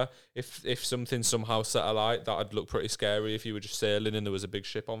through there. If something somehow set alight, that'd look pretty scary if you were just sailing and there was a big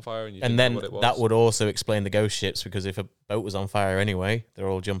ship on fire and you didn't know what it was. That would also explain the ghost ships, because if a boat was on fire anyway, they're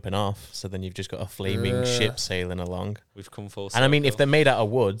all jumping off, so then you've just got a flaming ship sailing along. We've come full circle. And I mean, if they're made out of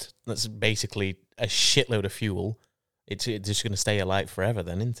wood, that's basically a shitload of fuel. It's just going to stay alight forever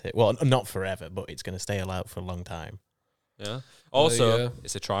then, isn't it? Well, not forever, but it's going to stay alight for a long time. Yeah. Also,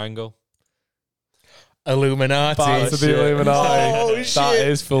 it's a triangle. Illuminati. Back to the Illuminati. Oh, shit. That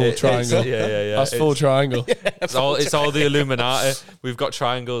is full triangle. Yeah. That's full triangle. It's all the Illuminati. We've got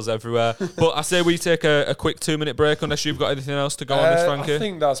triangles everywhere. But I say we take a quick 2-minute break, unless you've got anything else to go on this, Frankie. I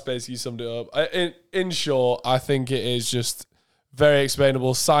think that's basically summed it up. In short, I think it is just very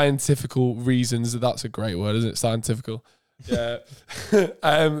explainable, scientifical reasons. That's a great word, isn't it? Scientifical. Yeah.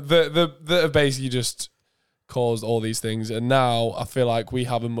 that have basically just caused all these things, and now I feel like we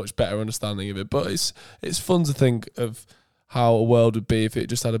have a much better understanding of it. But it's fun to think of how a world would be if it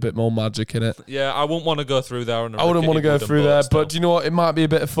just had a bit more magic in it. Yeah, I wouldn't want to go through there. I wouldn't want to go through there, but do you know what? It might be a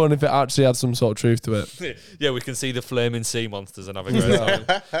bit of fun if it actually had some sort of truth to it. Yeah, we can see the flaming sea monsters and have a great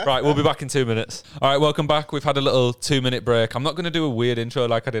time. Right, we'll be back in 2 minutes. All right, welcome back. We've had a little 2-minute break. I'm not going to do a weird intro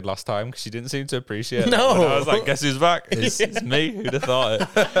like I did last time because you didn't seem to appreciate it. No. I was like, guess who's back? It's me. Who'd have thought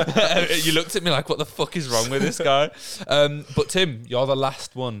it? You looked at me like, what the fuck is wrong with this guy? But Tim, you're the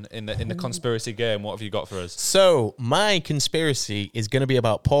last one in the conspiracy game. What have you got for us? So my conspiracy is going to be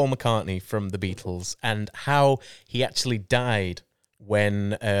about Paul McCartney from the Beatles and how he actually died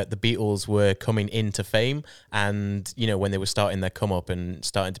when the Beatles were coming into fame, and when they were starting their come up and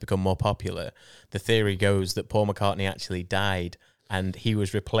starting to become more popular. The theory goes that Paul McCartney actually died and he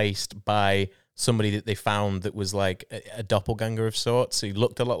was replaced by somebody that they found that was like a doppelganger of sorts. He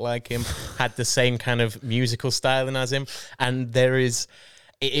looked a lot like him, had the same kind of musical styling as him, and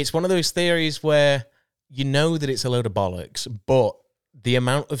it's one of those theories where you know that it's a load of bollocks, but the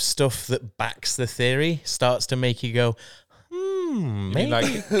amount of stuff that backs the theory starts to make you go, maybe. You mean like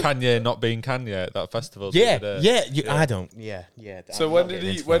Kanye not being Kanye at that festival? I don't. Yeah. So when did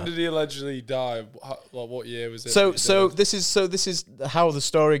he allegedly die? What year was it? So this is how the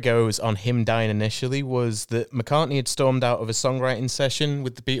story goes on him dying initially. Was that McCartney had stormed out of a songwriting session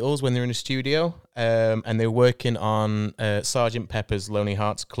with the Beatles when they were in a studio, and they were working on Sgt. Pepper's Lonely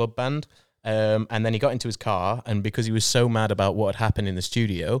Hearts Club Band. And then he got into his car, and because he was so mad about what had happened in the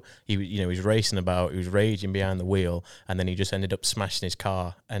studio, he was racing about, he was raging behind the wheel, and then he just ended up smashing his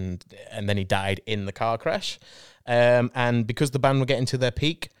car, and then he died in the car crash. And because the band were getting to their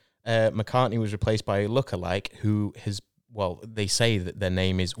peak, McCartney was replaced by a lookalike who they say that their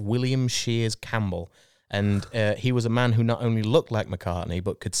name is William Shears Campbell. And he was a man who not only looked like McCartney,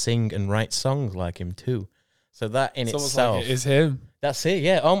 but could sing and write songs like him too. So that in itself... Like it is him. That's it,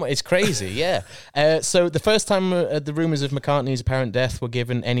 yeah. Oh, it's crazy, yeah. So the first time the rumours of McCartney's apparent death were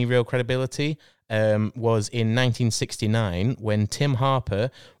given any real credibility was in 1969 when Tim Harper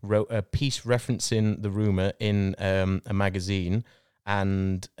wrote a piece referencing the rumour in a magazine,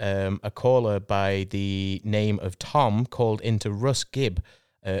 and a caller by the name of Tom called into Russ Gibb,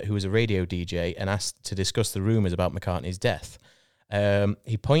 who was a radio DJ, and asked to discuss the rumours about McCartney's death.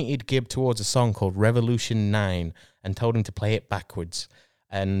 He pointed Gibb towards a song called Revolution 9 and told him to play it backwards.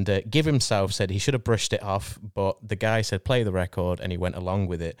 And Gibb himself said he should have brushed it off, but the guy said play the record, and he went along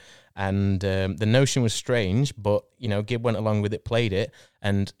with it. And the notion was strange, but, Gibb went along with it, played it,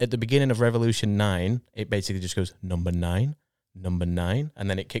 and at the beginning of Revolution 9, it basically just goes, number 9, and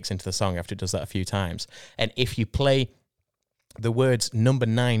then it kicks into the song after it does that a few times. And if you play the words number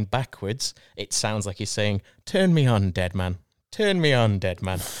 9 backwards, it sounds like he's saying, turn me on, dead man. Turn me on, dead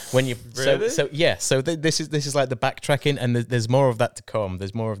man. When you really? This is like the backtracking, and there's more of that to come.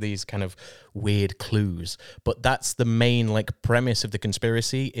 There's more of these kind of weird clues, but that's the main like premise of the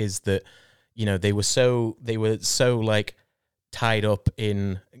conspiracy, is that they were so like tied up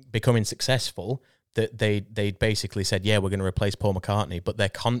in becoming successful that they basically said, yeah, we're going to replace Paul McCartney, but their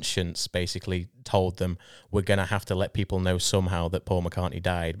conscience basically told them, we're going to have to let people know somehow that Paul McCartney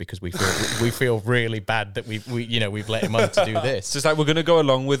died, because we feel really bad that we've let him on to do this. It's just like, we're going to go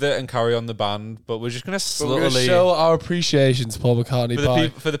along with it and carry on the band, but we're just going to slowly show our appreciation to Paul McCartney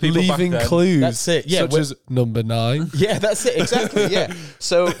for the people leaving back then. clues. That's it. Yeah, such as number 9. Yeah, that's it. Exactly. Yeah.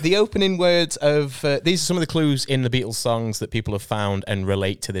 So the opening words of these are some of the clues in the Beatles songs that people have found and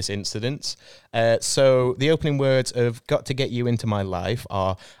relate to this incident. So the opening words of "Got to Get You Into My Life"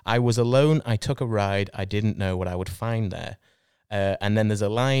 are, "I was alone, I took took a ride, I didn't know what I would find there. And then there's a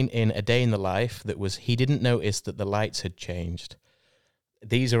line in A Day in the Life that was, he didn't notice that the lights had changed.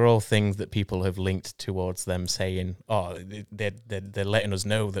 These are all things that people have linked towards them saying, oh, they're letting us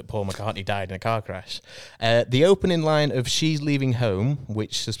know that Paul McCartney died in a car crash. The opening line of She's Leaving Home,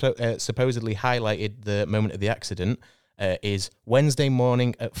 which supposedly highlighted the moment of the accident, is Wednesday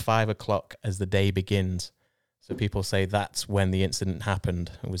morning at 5 o'clock as the day begins. So people say that's when the incident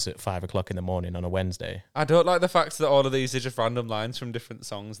happened. It was at 5 o'clock in the morning on a Wednesday. I don't like the fact that all of these are just random lines from different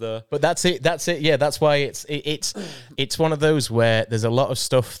songs, though. But that's it. Yeah, that's why it's one of those where there's a lot of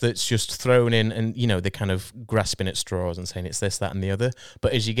stuff that's just thrown in, and they're kind of grasping at straws and saying it's this, that, and the other.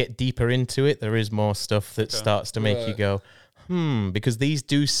 But as you get deeper into it, there is more stuff that starts to make you go, because these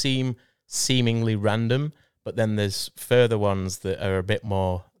do seem seemingly random, but then there's further ones that are a bit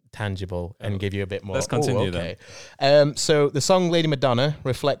more tangible and give you a bit more. Let's continue then. So the song Lady Madonna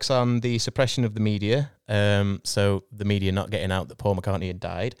reflects on the suppression of the media. So the media not getting out that Paul McCartney had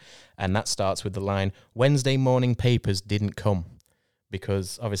died. And that starts with the line, Wednesday morning papers didn't come.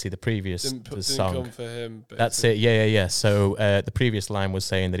 Because obviously the previous didn't song. come for him, basically. That's it. Yeah. So the previous line was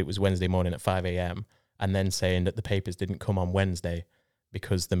saying that it was Wednesday morning at 5 a.m. and then saying that the papers didn't come on Wednesday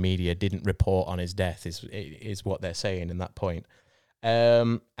because the media didn't report on his death is what they're saying in that point.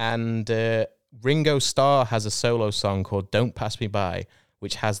 And Ringo Starr has a solo song called Don't Pass Me By,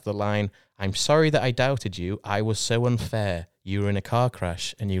 which has the line, I'm sorry that I doubted you. I was so unfair. You were in a car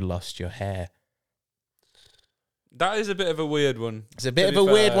crash and you lost your hair. That is a bit of a weird one. It's a bit of a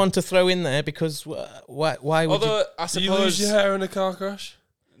weird one to throw in there because why would Although, you... I suppose... Did you lose your hair in a car crash?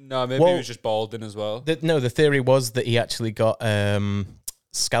 No, maybe he was just balding as well. The theory was that he actually got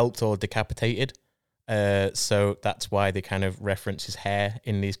scalped or decapitated. So that's why they kind of reference his hair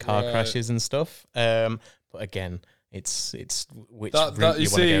in these car crashes and stuff. But again, it's which route you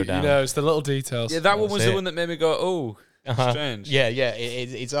want to go down. It's the little details. Yeah, that one was the one that made me go, oh, strange. Yeah,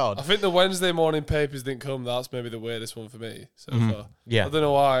 it's odd. I think the Wednesday morning papers didn't come. That's maybe the weirdest one for me so far. Yeah, I don't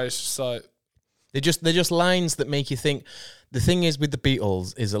know why. It's just like they're just lines that make you think. The thing is with the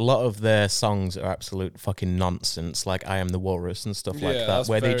Beatles is a lot of their songs are absolute fucking nonsense, like I Am the Walrus and stuff like that,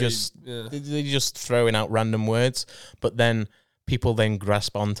 where they're just throwing out random words, but then people then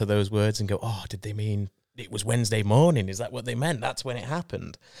grasp onto those words and go, oh, did they mean it was Wednesday morning? Is that what they meant? That's when it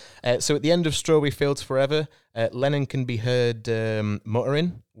happened. So at the end of Strawberry Fields Forever, Lennon can be heard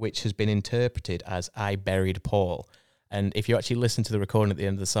muttering, which has been interpreted as I buried Paul. And if you actually listen to the recording at the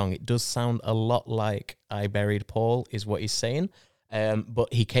end of the song, it does sound a lot like I Buried Paul is what he's saying.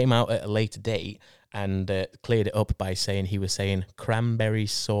 But he came out at a later date and cleared it up by saying he was saying cranberry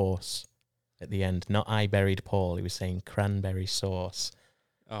sauce at the end. Not I Buried Paul. He was saying cranberry sauce.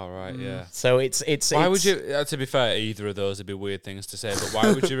 Oh, right, yeah. So it's why would you, to be fair, either of those would be weird things to say, but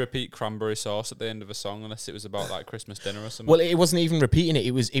why would you repeat cranberry sauce at the end of a song unless it was about like Christmas dinner or something? Well, it wasn't even repeating it.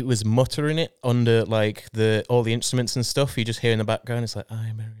 It was muttering it under like all the instruments and stuff. You just hear in the background, it's like,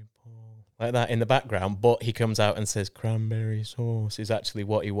 I married Paul, like that in the background. But he comes out and says cranberry sauce is actually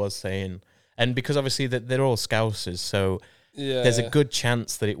what he was saying. And because obviously they're all Scousers, so there's a good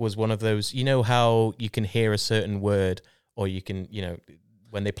chance that it was one of those, you know how you can hear a certain word or you can,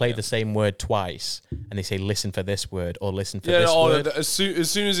 when they play the same word twice and they say, listen for this word or listen for this word. As soon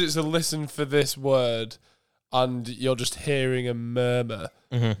as it's a listen for this word and you're just hearing a murmur,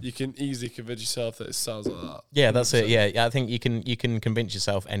 you can easily convince yourself that it sounds like that. Yeah, that's it. Yeah, I think you can convince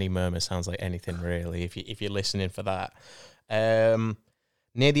yourself any murmur sounds like anything really if you're listening for that.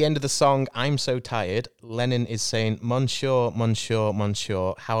 Near the end of the song, I'm So Tired, Lennon is saying, Monsieur, Monsieur,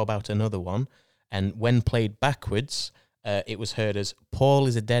 Monsieur, how about another one? And when played backwards... it was heard as Paul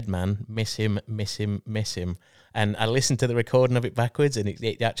is a dead man, miss him, miss him, miss him. And I listened to the recording of it backwards and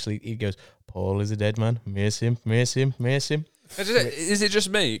it goes, Paul is a dead man, miss him, miss him, miss him. Is it just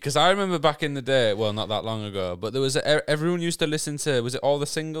me? Because I remember back in the day, well, not that long ago, but there was everyone used to listen to, was it All the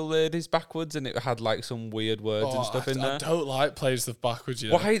Single Ladies backwards? And it had like some weird words and stuff in there. I don't like playing stuff backwards,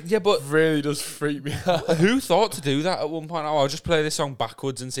 Why? Yeah, but it really does freak me out. Who thought to do that at one point? Oh, I'll just play this song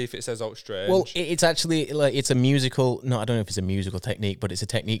backwards and see if it says out strange. Well, it's actually like it's a musical. No, I don't know if it's a musical technique, but it's a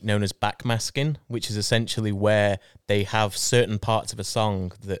technique known as backmasking, which is essentially where they have certain parts of a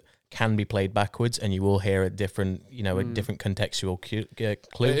song that can be played backwards, and you will hear a different, a different contextual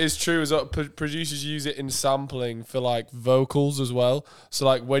clue. It is true as well. Producers use it in sampling for like vocals as well. So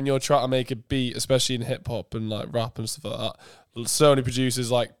like when you're trying to make a beat, especially in hip hop and like rap and stuff like that, so many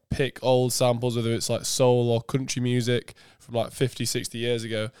producers like pick old samples, whether it's like soul or country music from like 50, 60 years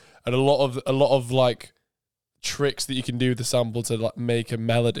ago, and a lot of like tricks that you can do with the sample to like make a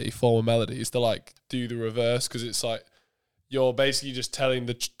melody, form a melody, is to like do the reverse, because it's like you're basically just telling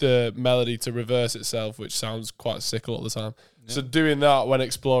the melody to reverse itself, which sounds quite sick a lot of the time. Yeah. So doing that when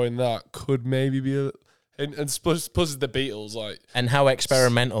exploring that could maybe be and plus the Beatles, like, and how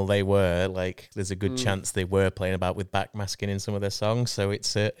experimental they were. Like, there's a good chance they were playing about with backmasking in some of their songs. So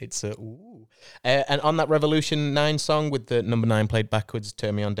it's a ooh. And on that Revolution 9 song with the number 9 played backwards,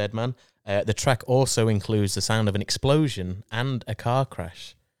 "Turn Me On, Dead Man," the track also includes the sound of an explosion and a car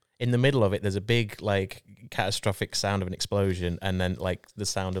crash. In the middle of it, there's a big, like, catastrophic sound of an explosion, and then, like, the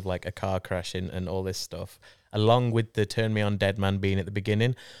sound of, like, a car crash and all this stuff, along with the "Turn Me On, Dead Man" being at the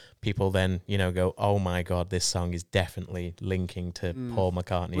beginning. People then, go, oh my God, this song is definitely linking to Paul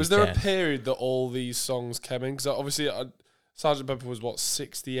McCartney's Was there death. a period that all these songs came in? Because obviously, Sgt. Pepper was what,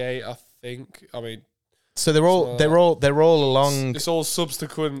 68, I think. I mean, so they're all along. It's all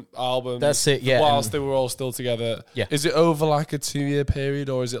subsequent albums. That's it, yeah. Whilst they were all still together. Yeah. Is it over like a 2-year period,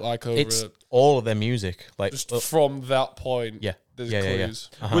 or is it like over? It's all of their music, like just from that point. Yeah. There's clues.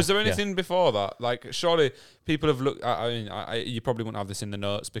 Yeah. Uh-huh. Was there anything before that? Like, surely people have looked. I mean, you probably wouldn't have this in the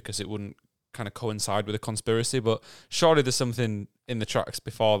notes because it wouldn't kind of coincide with a conspiracy. But surely there's something in the tracks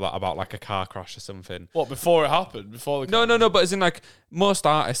before that about like a car crash or something. What, before it happened? Before the No. But as in, like, most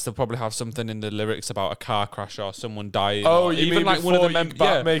artists will probably have something in the lyrics about a car crash or someone dying. Oh, you even mean like one of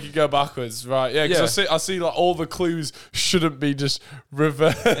the make it go backwards, right? Yeah, because I see like all the clues shouldn't be just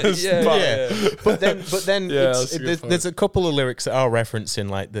reversed. But then there's a couple of lyrics that are referencing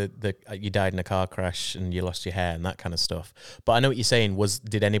like the you died in a car crash and you lost your hair and that kind of stuff. But I know what you're saying.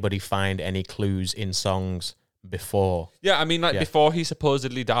 Did anybody find any clues in songs before? Yeah, I mean, like, before he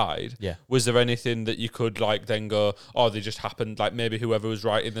supposedly died, was there anything that you could, like, then go, oh, they just happened, like, maybe whoever was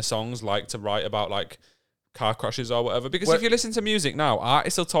writing the songs liked to write about, like, car crashes or whatever? Because if you listen to music now,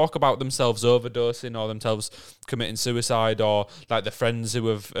 artists will talk about themselves overdosing or themselves committing suicide or, like, the friends who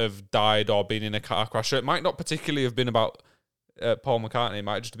have died or been in a car crash. So it might not particularly have been about Paul McCartney. It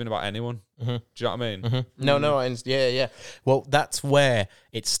might just have been about anyone. Mm-hmm. Do you know what I mean? Mm-hmm. No, yeah. Well, that's where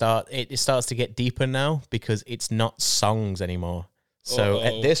it starts to get deeper now, because it's not songs anymore. So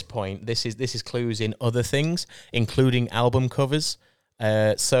at this point, this is clues in other things, including album covers.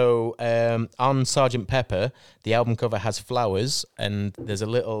 So on Sgt. Pepper, the album cover has flowers, and there's a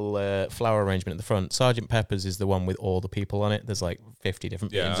little flower arrangement at the front. Sgt. Pepper's is the one with all the people on it. There's like 50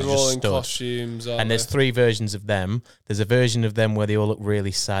 different people. They're all in costumes. And there's 3 versions of them. There's a version of them where they all look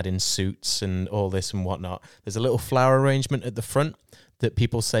really sad in suits and all this and whatnot. There's a little flower arrangement at the front that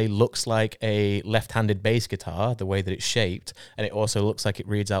people say looks like a left-handed bass guitar, the way that it's shaped, and it also looks like it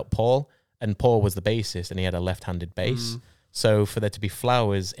reads out Paul. And Paul was the bassist, and he had a left-handed bass. So for there to be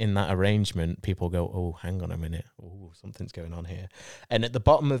flowers in that arrangement, people go, oh, hang on a minute. Oh, something's going on here. And at the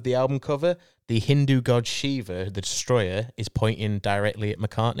bottom of the album cover, the Hindu god Shiva, the destroyer, is pointing directly at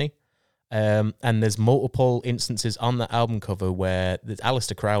McCartney. And there's multiple instances on the album cover where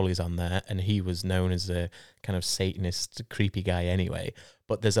Aleister Crowley's on there, and he was known as a kind of Satanist, creepy guy anyway.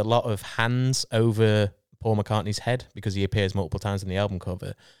 But there's a lot of hands over Paul McCartney's head because he appears multiple times in the album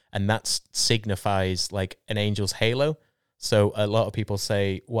cover. And that signifies like an angel's halo. So a lot of people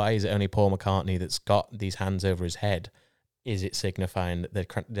say, why is it only Paul McCartney that's got these hands over his head? Is it signifying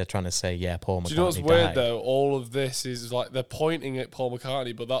that they're trying to say, yeah, Paul McCartney died? Do you know what's weird, though? All of this is like they're pointing at Paul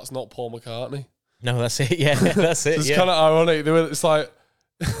McCartney, but that's not Paul McCartney. No, that's it. Yeah, that's it. It's kind of ironic. It's like...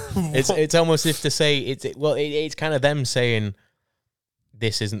 it's almost as if to say, it's kind of them saying,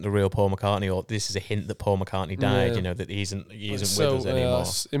 this isn't the real Paul McCartney, or this is a hint that Paul McCartney died, that he isn't with us anymore.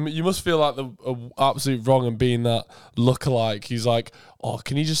 You must feel like the absolute wrong and being that lookalike. He's like, oh,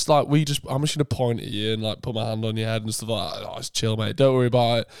 can you just like, I'm just going to point at you and like put my hand on your head and stuff like that. Oh, it's chill, mate. Don't worry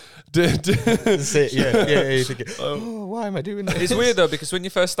about it. That's it. Yeah. You're thinking, oh, why am I doing this? It's weird though, because when you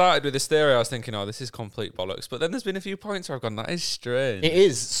first started with this theory, I was thinking, oh, this is complete bollocks. But then there's been a few points where I've gone, that is strange. It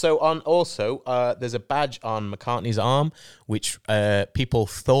is. So there's a badge on McCartney's arm, which people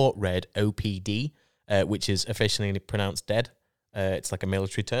thought read OPD, which is officially pronounced dead. It's like a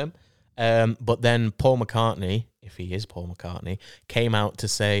military term. But then Paul McCartney, if he is Paul McCartney, came out to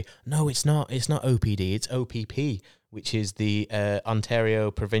say, no, it's not OPD, it's OPP, which is the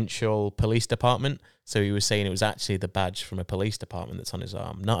Ontario Provincial Police Department. So he was saying it was actually the badge from a police department that's on his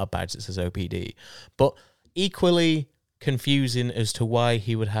arm, not a badge that says OPD. But equally confusing as to why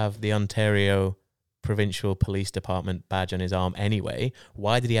he would have the Ontario Provincial Police Department badge on his arm anyway.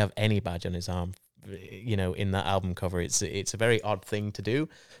 Why did he have any badge on his arm? In that album cover, it's a very odd thing to do.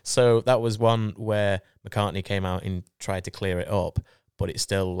 So that was one where McCartney came out and tried to clear it up, but it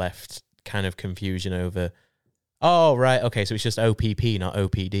still left kind of confusion over, oh, right, okay, so it's just OPP, not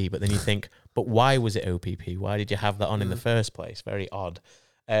OPD. But then you think, but why was it OPP? Why did you have that on in the first place? Very odd.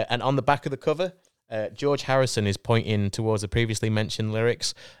 And on the back of the cover, George Harrison is pointing towards the previously mentioned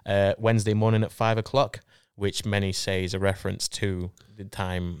lyrics, Wednesday morning at 5 o'clock, which many say is a reference to the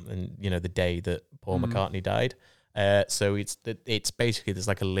time and, the day that Paul McCartney died. So it's basically, there's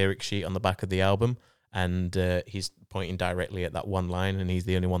like a lyric sheet on the back of the album, and he's pointing directly at that one line, and he's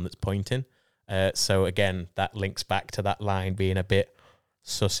the only one that's pointing. So again, that links back to that line being a bit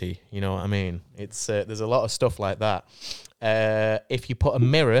sussy, you know what I mean? It's there's a lot of stuff like that. If you put a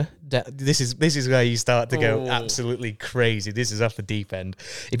mirror, this is where you start to go absolutely crazy. This is off the deep end.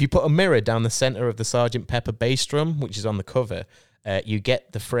 If you put a mirror down the center of the Sgt. Pepper bass drum, which is on the cover, you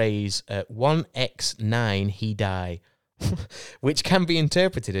get the phrase 1x9 he die, which can be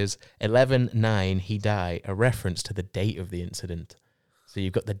interpreted as 11/9 he die, a reference to the date of the incident. So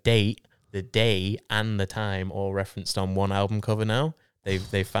you've got the date, the day, and the time all referenced on one album cover now.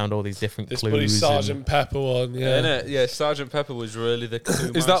 They've found all these different clues. This bloody Sgt. Pepper one, yeah. Yeah, Sgt. Pepper was really the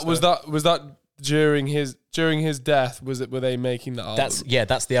clue. Was that during his death? Were they making that album?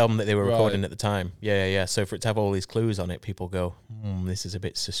 That's the album that they were recording at the time. Yeah. So for it to have all these clues on it, people go, this is a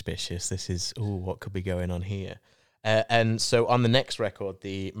bit suspicious. This is what could be going on here? And so on the next record,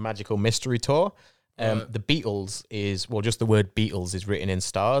 the Magical Mystery Tour, the Beatles is, just the word Beatles is written in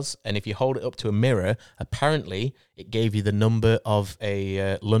stars. And if you hold it up to a mirror, apparently it gave you the number of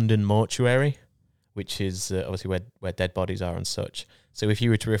a London mortuary, which is obviously where dead bodies are and such. So if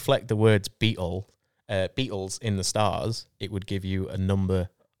you were to reflect the words Beatles in the stars, it would give you a number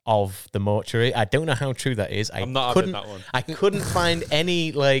of the mortuary. I don't know how true that is. I'm not having that one. I couldn't find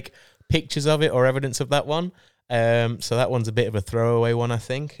any pictures of it or evidence of that one. So that one's a bit of a throwaway one, I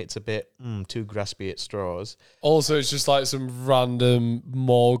think. It's a bit too graspy at straws. Also, it's just like some random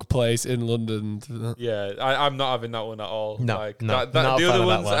morgue place in London. Yeah, I'm not having that one at all. No, the other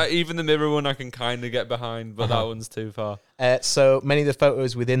ones, even the mirror one, I can kind of get behind, but that one's too far. So many of the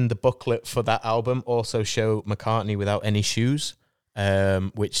photos within the booklet for that album also show McCartney without any shoes,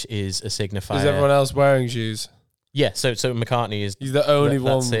 which is a signifier. Is everyone else wearing shoes? Yeah, so McCartney is... He's the only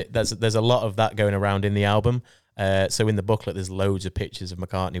one. That's it. There's a lot of that going around in the album. So in the booklet, there's loads of pictures of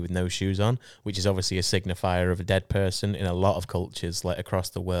McCartney with no shoes on, which is obviously a signifier of a dead person in a lot of cultures, across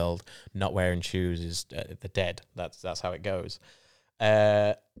the world. Not wearing shoes is the dead. That's how it goes.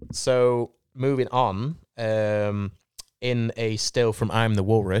 So moving on, in a still from I'm the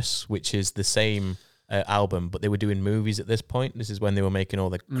Walrus, which is the same album, but they were doing movies at this point. This is when they were making all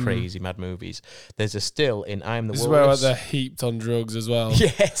the crazy mad movies. There's a still in I'm the Walrus. This is where they're heaped on drugs as well.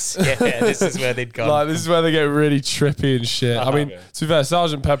 Yes, yeah, this is where they'd gone. This is where they get really trippy and shit. I mean, to be fair,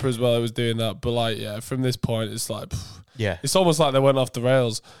 Sgt. Pepper as well, it was doing that, but from this point, it's it's almost like they went off the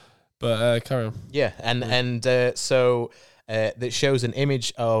rails. But carry on. Yeah, so that shows an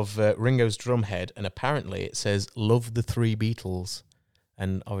image of Ringo's drum head, and apparently it says "Love the Three Beatles,"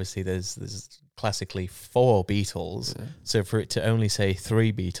 and obviously there's classically 4 Beatles. Yeah. So for it to only say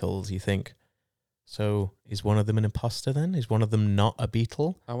 3 Beatles, you think, so is one of them an imposter then? Is one of them not a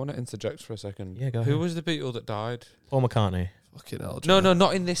Beatle? I want to interject for a second. Yeah, go ahead. Who was the Beatle that died? Paul McCartney. Fucking hell. No,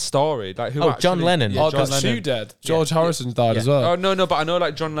 not in this story. John Lennon. Yeah, John Lennon. Dead. George Harrison's died as well. Oh, no, but I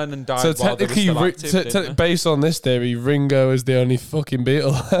know John Lennon died. So technically, based on this theory, Ringo is the only fucking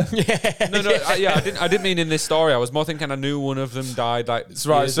Beatle. I didn't mean in this story. I was more thinking I knew one of them died. That's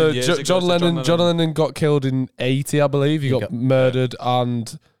right. So John Lennon got killed in 1980, I believe. He got murdered,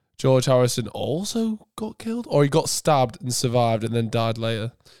 and George Harrison also got killed, or he got stabbed and survived and then died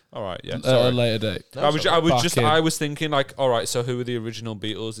later. All right, yeah. At a later date. I was thinking all right. So who are the original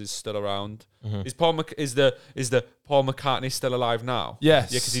Beatles? Is still around? Mm-hmm. Is the Paul McCartney still alive now?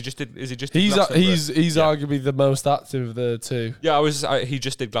 Yes. Yeah, because he just did. He's arguably the most active of the two. Yeah, he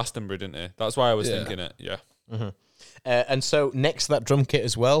just did Glastonbury, didn't he? That's why I was thinking it. Yeah. Mm-hmm. And so next to that drum kit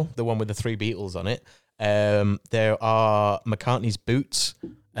as well, the one with the 3 Beatles on it, there are McCartney's boots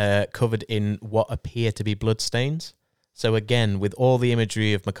covered in what appear to be bloodstains. So again, with all the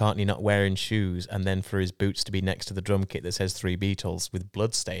imagery of McCartney not wearing shoes, and then for his boots to be next to the drum kit that says 3 Beatles with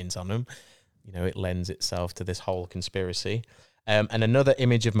bloodstains on them, it lends itself to this whole conspiracy. And another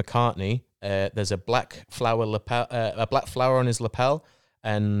image of McCartney, there's a black flower on his lapel,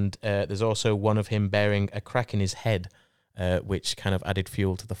 and there's also one of him bearing a crack in his head, which kind of added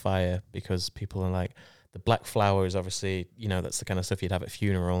fuel to the fire, because people are like, the black flower is obviously, that's the kind of stuff you'd have at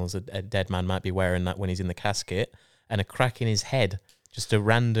funerals. A dead man might be wearing that when he's in the casket. And a crack in his head, just a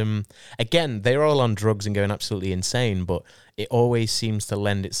random... Again, they're all on drugs and going absolutely insane, but it always seems to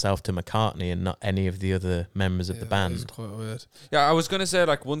lend itself to McCartney and not any of the other members of the band. That is quite weird. Yeah, I was going to say,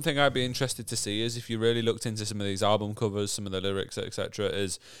 like, one thing I'd be interested to see is if you really looked into some of these album covers, some of the lyrics, etc.,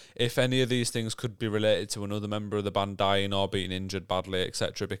 is if any of these things could be related to another member of the band dying or being injured badly,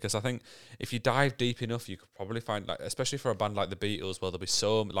 etc. Because I think if you dive deep enough, you could probably find, like, especially for a band like the Beatles, where there'll be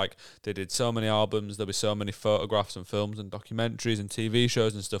so, like, they did so many albums, there'll be so many photographs and films and documentaries and TV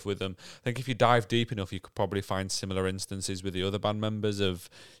shows and stuff with them. I think if you dive deep enough, you could probably find similar instances with the other band members of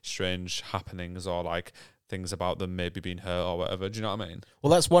strange happenings or, like, things about them maybe being hurt or whatever. Do you know what I mean? Well,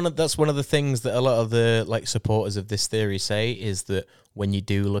 that's one of the things that a lot of the like supporters of this theory say, is that when you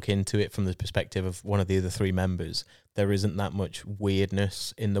do look into it from the perspective of one of the other three members, there isn't that much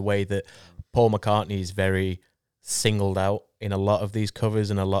weirdness in the way that Paul McCartney is very singled out in a lot of these covers,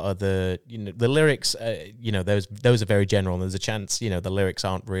 and a lot of the the lyrics. Those are very general. And there's a chance the lyrics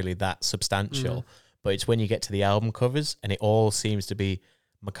aren't really that substantial, but it's when you get to the album covers and it all seems to be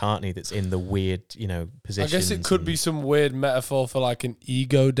McCartney that's in the weird, position. I guess it could be some weird metaphor for like an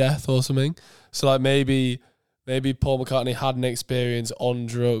ego death or something. So like maybe Paul McCartney had an experience on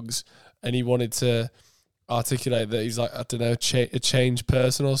drugs and he wanted to articulate that he's like, I don't know, a changed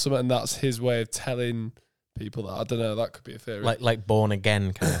person or something, and that's his way of telling people that. I don't know, that could be a theory. Like born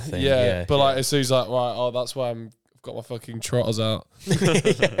again kind of thing. Like so he's like, right, that's why I've got my fucking trotters out.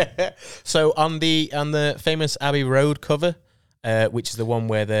 So on the famous Abbey Road cover, which is the one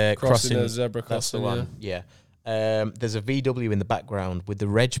where they're crossing a zebra That's crossing. the one. Yeah. There's a VW in the background with the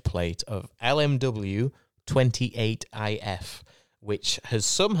reg plate of LMW 28IF, which has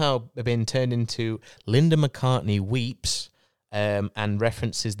somehow been turned into Linda McCartney Weeps, and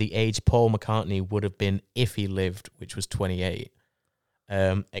references the age Paul McCartney would have been if he lived, which was 28.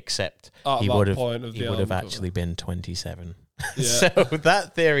 Except he would have actually been 27. Yeah. So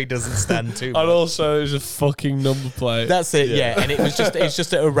that theory doesn't stand too much. And also it was a fucking number plate. That's it, yeah. And it's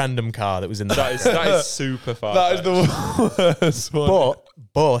just a random car that was in the that is super far. That is the worst one.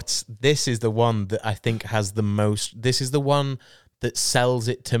 But this is the one that I think has the most. This is the one that sells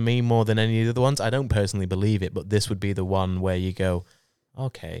it to me more than any of the other ones. I don't personally believe it, but this would be the one where you go,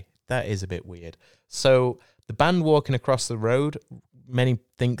 okay, that is a bit weird. So the band walking across the road, many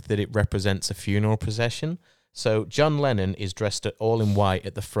think that it represents a funeral procession. So John Lennon is dressed all in white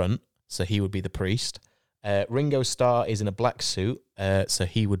at the front, so he would be the priest. Ringo Starr is in a black suit, so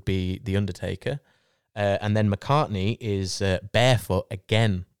he would be the Undertaker. And then McCartney is barefoot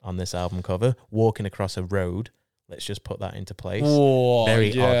again on this album cover, walking across a road. Let's just put that into place. Whoa, Very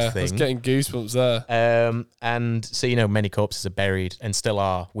odd thing. I was getting goosebumps there. And so, many corpses are buried and still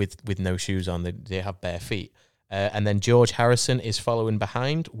are with no shoes on. They have bare feet. And then George Harrison is following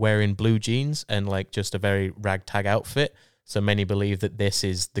behind, wearing blue jeans and like just a very ragtag outfit. So many believe that this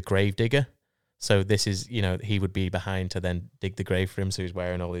is the gravedigger. So this is, he would be behind to then dig the grave for him. So he's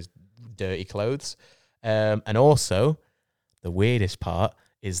wearing all his dirty clothes. And also, the weirdest part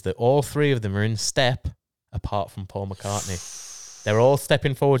is that all three of them are in step, apart from Paul McCartney. They're all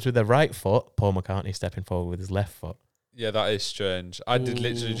stepping forwards with their right foot. Paul McCartney stepping forward with his left foot. Yeah, that is strange. I did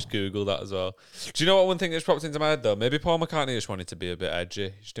literally just Google that as well. Do you know what one thing that's popped into my head, though? Maybe Paul McCartney just wanted to be a bit edgy.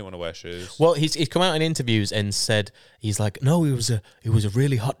 He just didn't want to wear shoes. Well, he's come out in interviews and said, he's like, no, it was a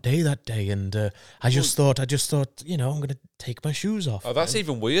really hot day that day, and I just thought, I'm going to take my shoes off. Oh, that's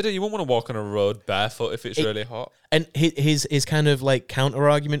even weirder. You won't want to walk on a road barefoot if it's really hot. And his kind of like counter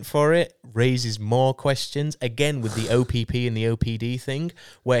argument for it raises more questions, again with the OPP and the OPD thing,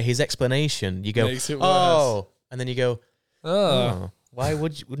 where his explanation, you go, makes it worse. And then you go, oh, why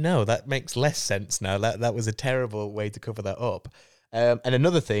would you? No, that makes less sense now. That was a terrible way to cover that up. And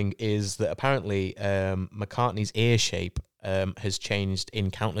another thing is that apparently McCartney's ear shape has changed in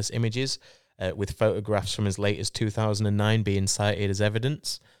countless images, with photographs from as late as 2009 being cited as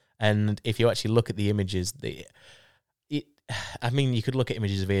evidence. And if you actually look at the images, you could look at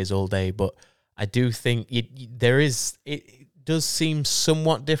images of ears all day, but I do think it does seem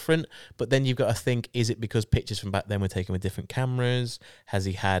somewhat different, but then you've got to think, is it because pictures from back then were taken with different cameras? Has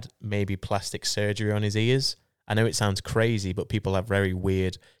he had maybe plastic surgery on his ears? I know it sounds crazy, but people have very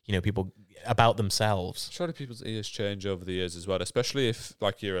weird, people about themselves. Surely people's ears change over the years as well, especially if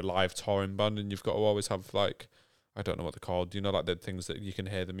like you're a live touring band and you've got to always have like, I don't know what they're called. Like the things that you can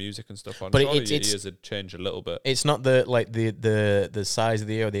hear the music and stuff on. But your ears would change a little bit. It's not the size of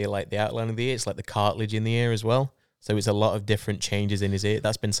the ear or the outline of the ear. It's like the cartilage in the ear as well. So it's a lot of different changes in his ear.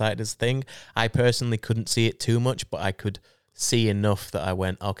 That's been cited as a thing. I personally couldn't see it too much, but I could see enough that I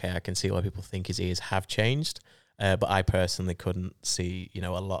went, okay, I can see why people think his ears have changed. But I personally couldn't see, a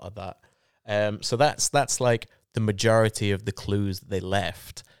lot of that. So that's like the majority of the clues that they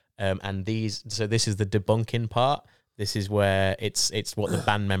left. And this is the debunking part. This is where it's what the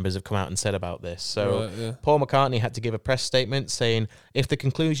band members have come out and said about this. So Paul McCartney had to give a press statement saying, "If the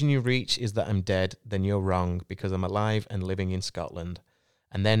conclusion you reach is that I'm dead, then you're wrong, because I'm alive and living in Scotland."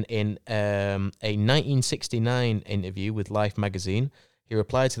 And then in a 1969 interview with Life magazine, he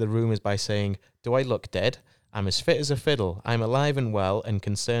replied to the rumours by saying, "Do I look dead? I'm as fit as a fiddle. I'm alive and well and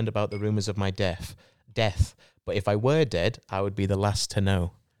concerned about the rumours of my death. But if I were dead, I would be the last to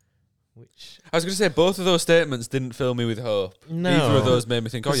know." Which I was going to say, both of those statements didn't fill me with hope. No. Neither of those made me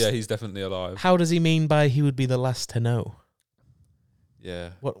think, oh yeah, he's definitely alive. How does he mean by he would be the last to know? Yeah.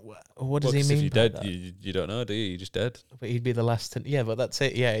 What does he mean? If you're dead, you don't know, do you? You're just dead. But he'd be the last to. Yeah, but that's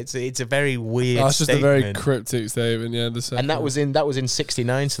it. Yeah, it's a very weird. That's just statement. a very cryptic statement. Yeah, and that was in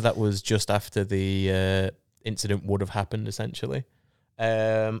 '69, so that was just after the incident would have happened, essentially.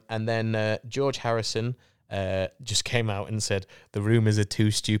 And then George Harrison just came out and said the rumors are too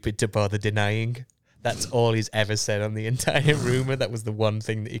stupid to bother denying. That's all he's ever said on the entire rumor. That was the one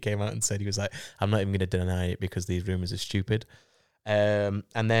thing that he came out and said. He was like, "I'm not even going to deny it because these rumors are stupid." And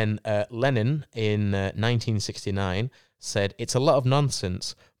then Lennon in 1969 said, "It's a lot of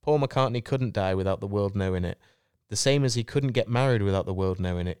nonsense. Paul McCartney couldn't die without the world knowing it. The same as he couldn't get married without the world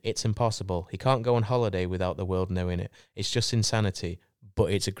knowing it. It's impossible. He can't go on holiday without the world knowing it. It's just insanity.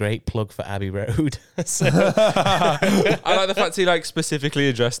 But it's a great plug for Abbey Road." I like the fact he specifically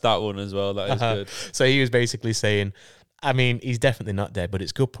addressed that one as well. That is good. So he was basically saying, I mean, he's definitely not dead, but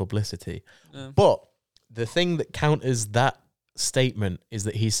it's good publicity. But the thing that counters that statement is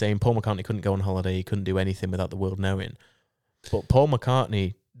that he's saying Paul McCartney couldn't go on holiday, he couldn't do anything without the world knowing. But Paul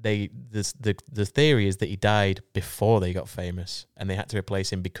McCartney, the theory is that he died before they got famous, and they had to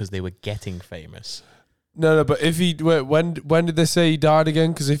replace him because they were getting famous. No, but if he when did they say he died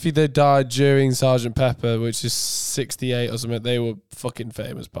again? Because if they died during Sgt. Pepper, which is 68 or something, they were fucking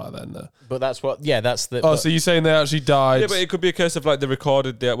famous by then, though. But that's what, that's the. Oh, so you're saying they actually died? Yeah, but it could be a case of they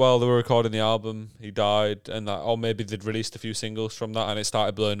recorded they were recording the album, he died, and or maybe they'd released a few singles from that, and it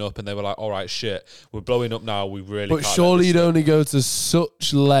started blowing up, and they were like, "All right, shit, we're blowing up now. We really." But can't surely you'd only go to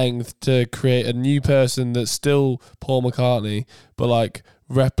such length to create a new person that's still Paul McCartney, but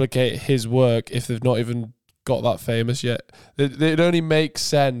replicate his work if they've not even got that famous yet. It only makes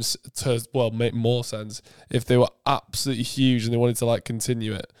sense make more sense if they were absolutely huge and they wanted to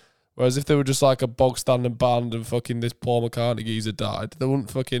continue it. Whereas if they were just a bog standard band and fucking this Paul McCartney geezer died, they wouldn't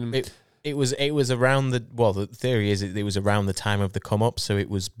fucking. It was around the theory is it was around the time of the come up, so it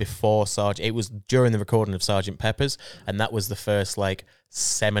was before it was during the recording of Sgt. Pepper's, and that was the first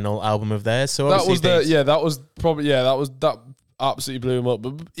seminal album of theirs. So that was that absolutely blew him up.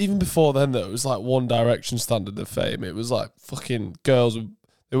 But even before then, though, it was One Direction standard of fame. It was fucking girls.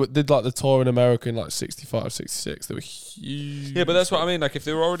 They did the tour in America in 65, 66. They were huge. Yeah, but that's what I mean. If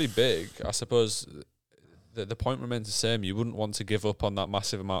they were already big, I suppose the point remains the same. You wouldn't want to give up on that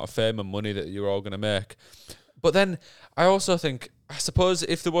massive amount of fame and money that you're all going to make. But then I also think, I suppose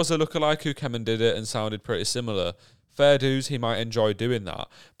if there was a lookalike who came and did it and sounded pretty similar, fair dues, he might enjoy doing that.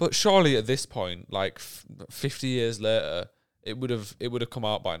 But surely at this point, 50 years later, it would have come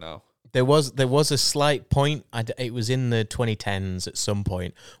out by now. There was a slight point. It was in the 2010s at some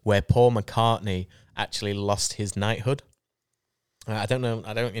point where Paul McCartney actually lost his knighthood. I don't know.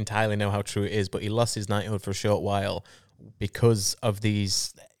 I don't entirely know how true it is, but he lost his knighthood for a short while because of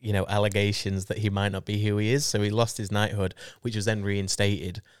these, allegations that he might not be who he is. So he lost his knighthood, which was then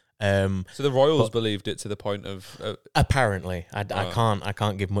reinstated. So the royals believed it to the point of apparently. I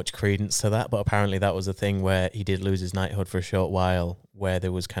can't give much credence to that, but apparently that was a thing where he did lose his knighthood for a short while, where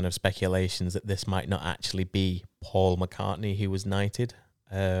there was kind of speculations that this might not actually be Paul McCartney who was knighted.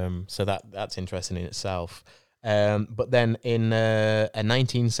 So that's interesting in itself. But then in a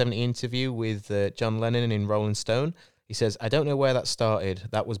 1970 interview with John Lennon in Rolling Stone, he says, "I don't know where that started.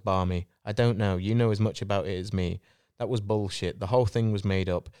 That was balmy. I don't know. You know as much about it as me. That was bullshit. The whole thing was made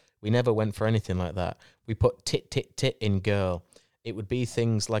up. We never went for anything like that. We put tit, tit, tit in girl. It would be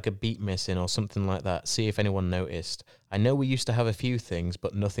things like a beat missing or something like that. See if anyone noticed. I know we used to have a few things,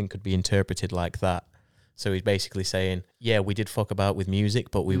 but nothing could be interpreted like that." So he's basically saying, yeah, we did fuck about with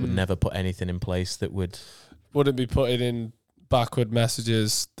music, but we would never put anything in place that wouldn't be putting in backward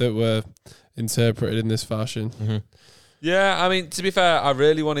messages that were interpreted in this fashion. Mm-hmm. Yeah, I mean, to be fair, I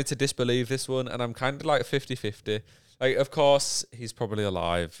really wanted to disbelieve this one, and I'm kind of 50-50. Of course, he's probably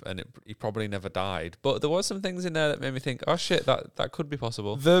alive, and he probably never died. But there was some things in there that made me think, oh shit, that could be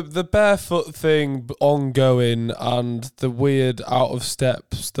possible. The barefoot thing ongoing and the weird out of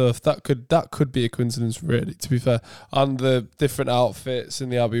step stuff that could be a coincidence, really. To be fair, and the different outfits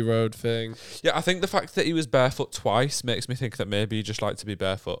in the Abbey Road thing. Yeah, I think the fact that he was barefoot twice makes me think that maybe he just liked to be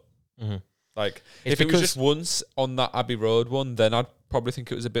barefoot. Mm-hmm. Like, It's if it was just once on that Abbey Road one, then I'd probably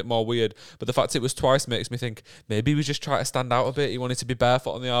think it was a bit more weird. But the fact it was twice makes me think maybe we just try to stand out a bit. He wanted to be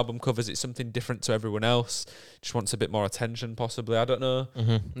barefoot on the album covers. It's something different to everyone else. Just wants a bit more attention, possibly. I don't know.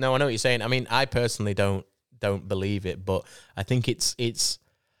 Mm-hmm. No, I know what you're saying. I mean, I personally don't believe it, but I think it's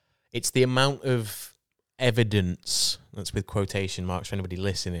the amount of evidence, that's with quotation marks for anybody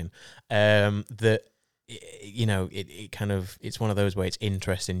listening, that it kind of, it's one of those where it's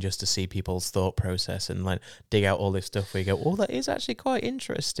interesting just to see people's thought process and like dig out all this stuff where you go, oh, that is actually quite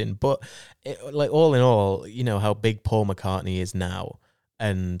interesting. But like all in all, how big Paul McCartney is now,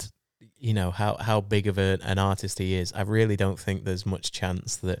 and how big of an artist he is, I really don't think there's much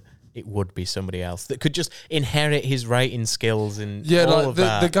chance that it would be somebody else that could just inherit his writing skills and all of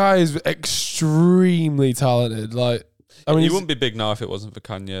that. The guy is extremely talented. Like, I mean, he wouldn't be big now if it wasn't for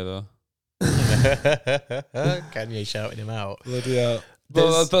Kanye, though. Kanye shouting him out. Bloody hell.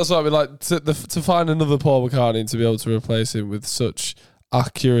 But that's what I mean. Like, to find another Paul McCartney and to be able to replace him with such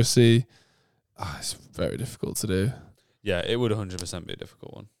accuracy, it's very difficult to do. Yeah, it would 100% be a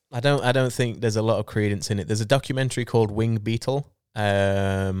difficult one. I don't think there's a lot of credence in it. There's a documentary called Winged Beetle,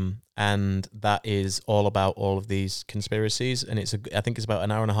 and that is all about all of these conspiracies, and I think it's about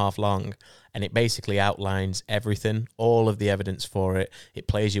an hour and a half long, and it basically outlines everything, all of the evidence for it. It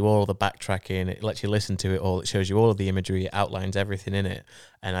plays you all the backtracking, it lets you listen to it all, it shows you all of the imagery, it outlines everything in it,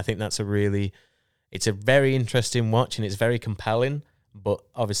 and I think it's a very interesting watch, and it's very compelling. But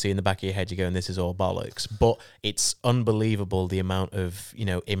obviously in the back of your head you're going, this is all bollocks. But it's unbelievable the amount of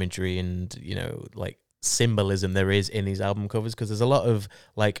imagery and like symbolism there is in these album covers, because there's a lot of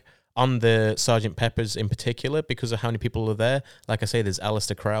like on the Sgt. Pepper's in particular, because of how many people are there. Like I say, there's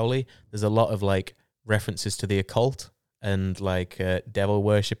Aleister Crowley. There's a lot of like references to the occult and like devil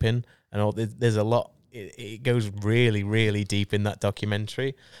worshipping and all. There's a lot. It goes really, really deep in that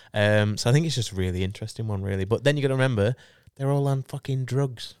documentary. So I think it's just a really interesting one, really. But then you got to remember, they're all on fucking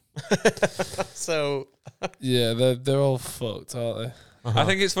drugs. So yeah, they're all fucked, aren't they? I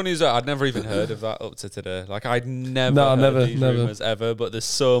think it's funny as well. I'd never even heard of that up to today. Like, I'd never heard these rumours ever, but there's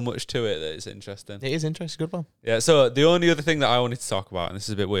so much to it that it's interesting. It is interesting. Good one. Yeah, so the only other thing that I wanted to talk about, and this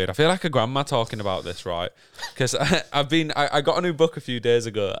is a bit weird, I feel like a grandma talking about this, right? Because I got a new book a few days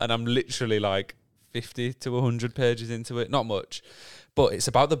ago, and I'm literally like 50 to 100 pages into it. Not much. But it's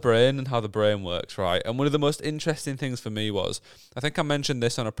about the brain and how the brain works, right? And one of the most interesting things for me was, I think I mentioned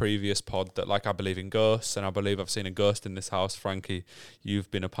this on a previous pod, that like I believe in ghosts, and I believe I've seen a ghost in this house. Frankie,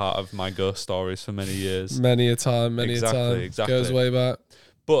 you've been a part of my ghost stories for many years. Many a time. Exactly. Goes way back.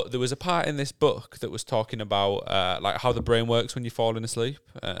 But there was a part in this book that was talking about like how the brain works when you're falling asleep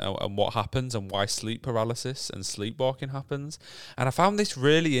and what happens and why sleep paralysis and sleepwalking happens. And I found this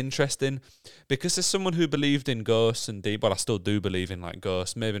really interesting because as someone who believed in ghosts and I still do believe in like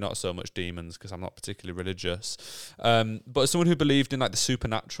ghosts, maybe not so much demons because I'm not particularly religious. But as someone who believed in like the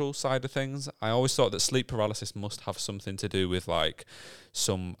supernatural side of things, I always thought that sleep paralysis must have something to do with like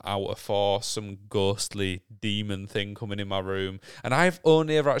some outer force, some ghostly demon thing coming in my room. And I've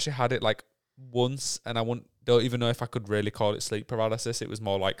only ever actually had it like once, and I don't even know if I could really call it sleep paralysis. It was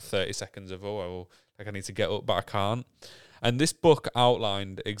more like 30 seconds of, like I need to get up, but I can't. And this book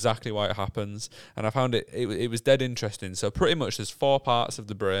outlined exactly why it happens, and I found it was dead interesting. So pretty much there's 4 parts of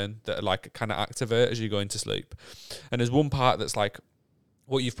the brain that are like kind of activate as you go into sleep. And there's one part that's like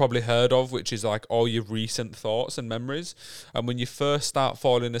what you've probably heard of, which is like all your recent thoughts and memories. And when you first start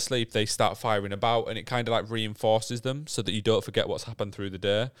falling asleep, they start firing about, and it kind of like reinforces them so that you don't forget what's happened through the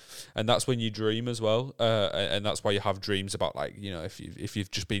day. And that's when you dream as well. And that's why you have dreams about like, if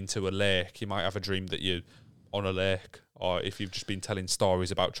you've just been to a lake, you might have a dream that you're on a lake. Or if you've just been telling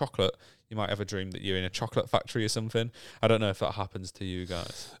stories about chocolate, you might have a dream that you're in a chocolate factory or something. I don't know if that happens to you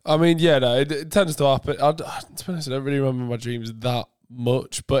guys. I mean, yeah, no, it tends to happen. To be honest, I don't really remember my dreams that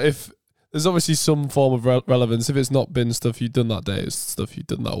much, but if there's obviously some form of relevance, if it's not been stuff you've done that day, it's stuff you've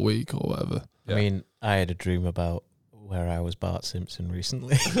done that week or whatever. Yeah. I mean, I had a dream about where I was Bart Simpson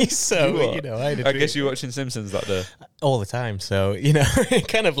recently. So, I had a dream. I guess you were watching Simpsons that day. All the time. So, it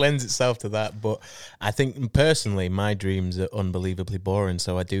kind of lends itself to that. But I think personally, my dreams are unbelievably boring.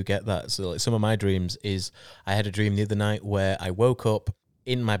 So I do get that. So like, some of my dreams is, I had a dream the other night where I woke up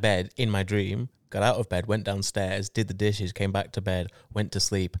in my bed, in my dream, got out of bed, went downstairs, did the dishes, came back to bed, went to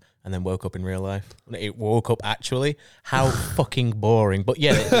sleep, and then woke up in real life. It woke up actually. How fucking boring. But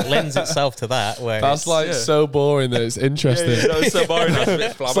yeah, it lends itself to that. Where that's so boring that it's interesting. That was so boring. That's a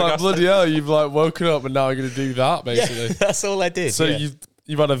bit flabbergasted. It's like, bloody hell, you've like woken up and now you're going to do that, basically. Yeah, that's all I did. So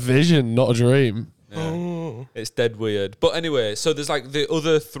you've had a vision, not a dream. Yeah. It's dead weird. But anyway, so there's like the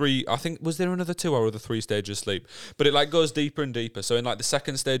other 3, I think, was there another 2 or other 3 stages of sleep? But it like goes deeper and deeper. So in like the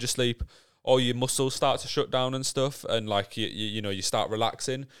second stage of sleep, or your muscles start to shut down and stuff, and like you start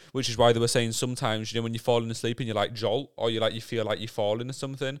relaxing, which is why they were saying sometimes, when you're falling asleep and you like jolt, or you feel like you're falling or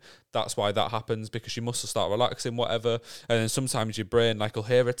something, that's why that happens, because your muscles start relaxing, whatever. And then sometimes your brain will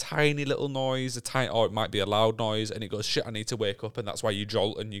hear a tiny little noise, or it might be a loud noise, and it goes, shit, I need to wake up, and that's why you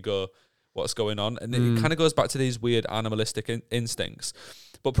jolt and you go, what's going on? And it kind of goes back to these weird animalistic instincts.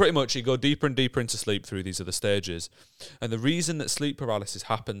 But pretty much you go deeper and deeper into sleep through these other stages. And the reason that sleep paralysis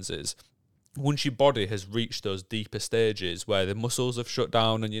happens is once your body has reached those deeper stages where the muscles have shut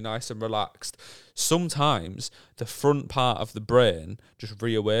down and you're nice and relaxed, sometimes the front part of the brain just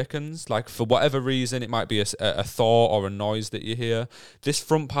reawakens. Like, for whatever reason, it might be a thought or a noise that you hear. This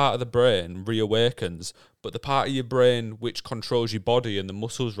front part of the brain reawakens, but the part of your brain which controls your body and the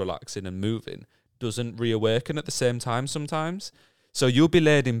muscles relaxing and moving doesn't reawaken at the same time sometimes. So you'll be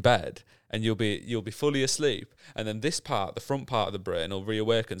laid in bed and you'll be fully asleep, and then this part, the front part of the brain, will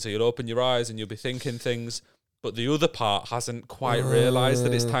reawaken. So you'll open your eyes and you'll be thinking things, but the other part hasn't quite realised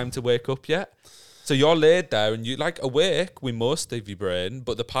that it's time to wake up yet. So you're laid there and you're awake with most of your brain,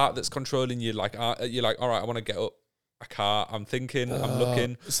 but the part that's controlling you, you're like, all right, I want to get up. I can't. I'm thinking. I'm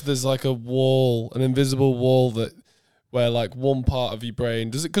looking. So there's like a wall, an invisible wall where one part of your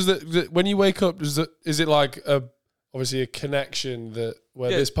brain does it, because when you wake up, is it like obviously a connection where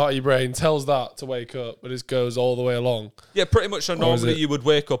this part of your brain tells that to wake up, but it goes all the way along? Yeah, pretty much. So normally you would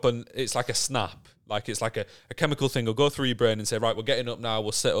wake up and it's like a snap. Like, it's like a chemical thing will go through your brain and say, right, we're getting up now,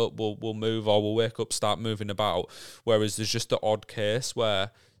 we'll sit up, we'll move, or we'll wake up, start moving about. Whereas there's just the odd case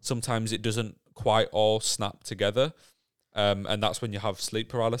where sometimes it doesn't quite all snap together. And that's when you have sleep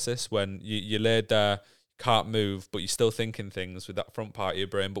paralysis, when you're laid there, can't move, but you're still thinking things with that front part of your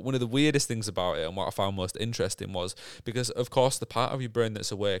brain. But one of the weirdest things about it, and what I found most interesting, was because, of course, the part of your brain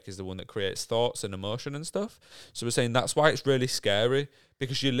that's awake is the one that creates thoughts and emotion and stuff. So we're saying that's why it's really scary,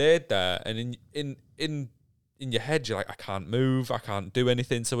 because you're laid there and in your head you're like, I can't move, I can't do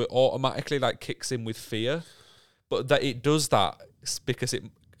anything. So it automatically kicks in with fear, but that it does that because it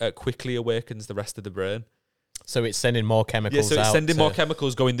quickly awakens the rest of the brain. So it's sending more chemicals out. Yeah, so it's sending more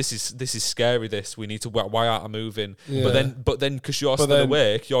chemicals going, this is scary, we need to, why aren't I moving? Yeah. But then because you're still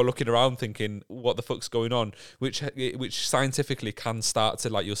awake, you're looking around thinking, what the fuck's going on? Which scientifically can start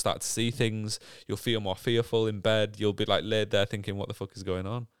to, you'll start to see things, you'll feel more fearful in bed, you'll be laid there thinking, what the fuck is going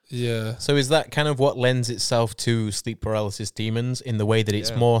on? Yeah. So is that kind of what lends itself to sleep paralysis demons, in the way that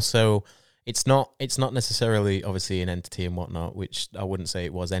it's more so... It's not necessarily obviously an entity and whatnot, which I wouldn't say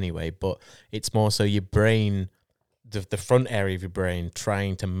it was anyway, but it's more so your brain, the front area of your brain,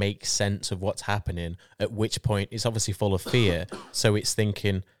 trying to make sense of what's happening, at which point it's obviously full of fear. So it's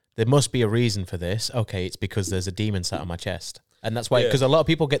thinking, there must be a reason for this. Okay, it's because there's a demon sat on my chest. And that's why, because a lot of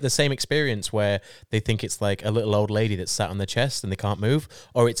people get the same experience where they think it's like a little old lady that's sat on their chest and they can't move,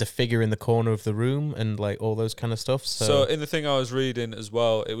 or it's a figure in the corner of the room and all those kind of stuff. So in the thing I was reading as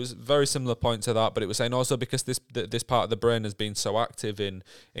well, it was a very similar point to that, but it was saying also because this part of the brain has been so active in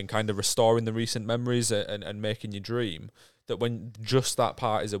kind of restoring the recent memories and making you dream, that when just that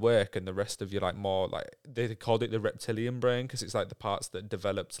part is awake and the rest of you more they called it the reptilian brain, because it's the parts that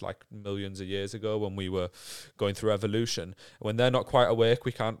developed millions of years ago when we were going through evolution. When they're not quite awake,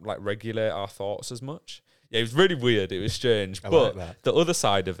 we can't regulate our thoughts as much. Yeah, it was really weird. It was strange. But the other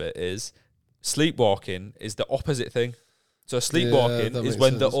side of it is sleepwalking is the opposite thing. So sleepwalking is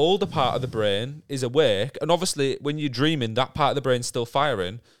when the older part of the brain is awake, and obviously when you're dreaming, that part of the brain's still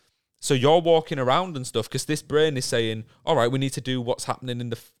firing. So you're walking around and stuff because this brain is saying, all right, we need to do what's happening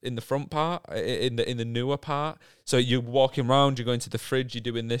in the front part, in the newer part. So you're walking around, you're going to the fridge, you're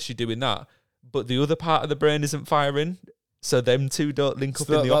doing this, you're doing that. But the other part of the brain isn't firing. So them two don't link up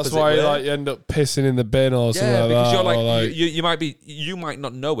in the opposite way. That's why you end up pissing in the bin or something like that. Because you're you might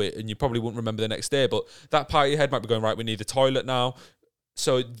not know it and you probably wouldn't remember the next day, but that part of your head might be going, right, we need the toilet now.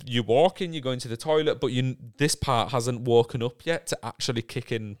 So you're walking, you're going to the toilet, but this part hasn't woken up yet to actually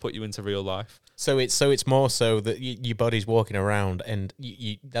kick in and put you into real life. So it's more so that your body's walking around, and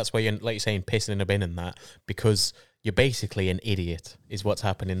you that's why you're, like you're saying, pissing in a bin and that, because you're basically an idiot is what's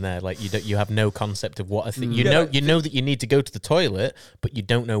happening there. You have no concept of what a thing. You know that you need to go to the toilet, but you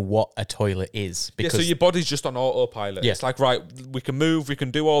don't know what a toilet is. Because so your body's just on autopilot. Yeah. It's right, we can move, we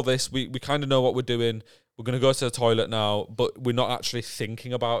can do all this, we kind of know what we're doing. We're going to go to the toilet now, but we're not actually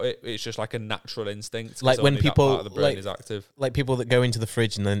thinking about it. It's just a natural instinct. Like when people, that part of the brain is active. Like people that go into the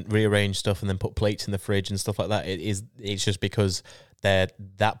fridge and then rearrange stuff and then put plates in the fridge and stuff like that. It's just because that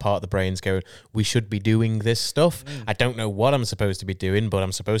part of the brain's going, we should be doing this stuff. I don't know what I'm supposed to be doing, but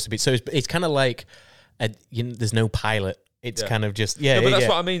I'm supposed to be. So it's kind of like, there's no pilot. It's kind of just, but that's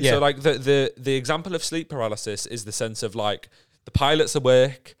what I mean. Yeah. So the example of sleep paralysis is the sense of the pilot's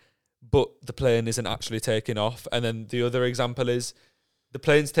awake, but the plane isn't actually taking off. And then the other example is the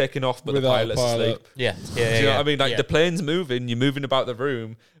plane's taking off, but Without the pilot's a pilot. asleep. Yeah. Do you know what I mean? Like the plane's moving, you're moving about the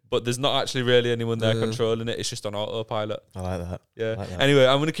room, but there's not actually really anyone there controlling it. It's just on autopilot. I like that. Yeah. I like that. Anyway,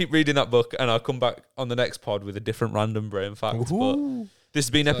 I'm going to keep reading that book, and I'll come back on the next pod with a different random brain fact. But this has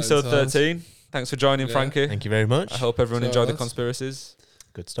been episode 13. Thanks for joining, Frankie. Thank you very much. I hope everyone So enjoyed the that's- conspiracies.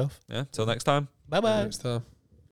 Good stuff. Yeah. Till next time. Bye-bye. Next time.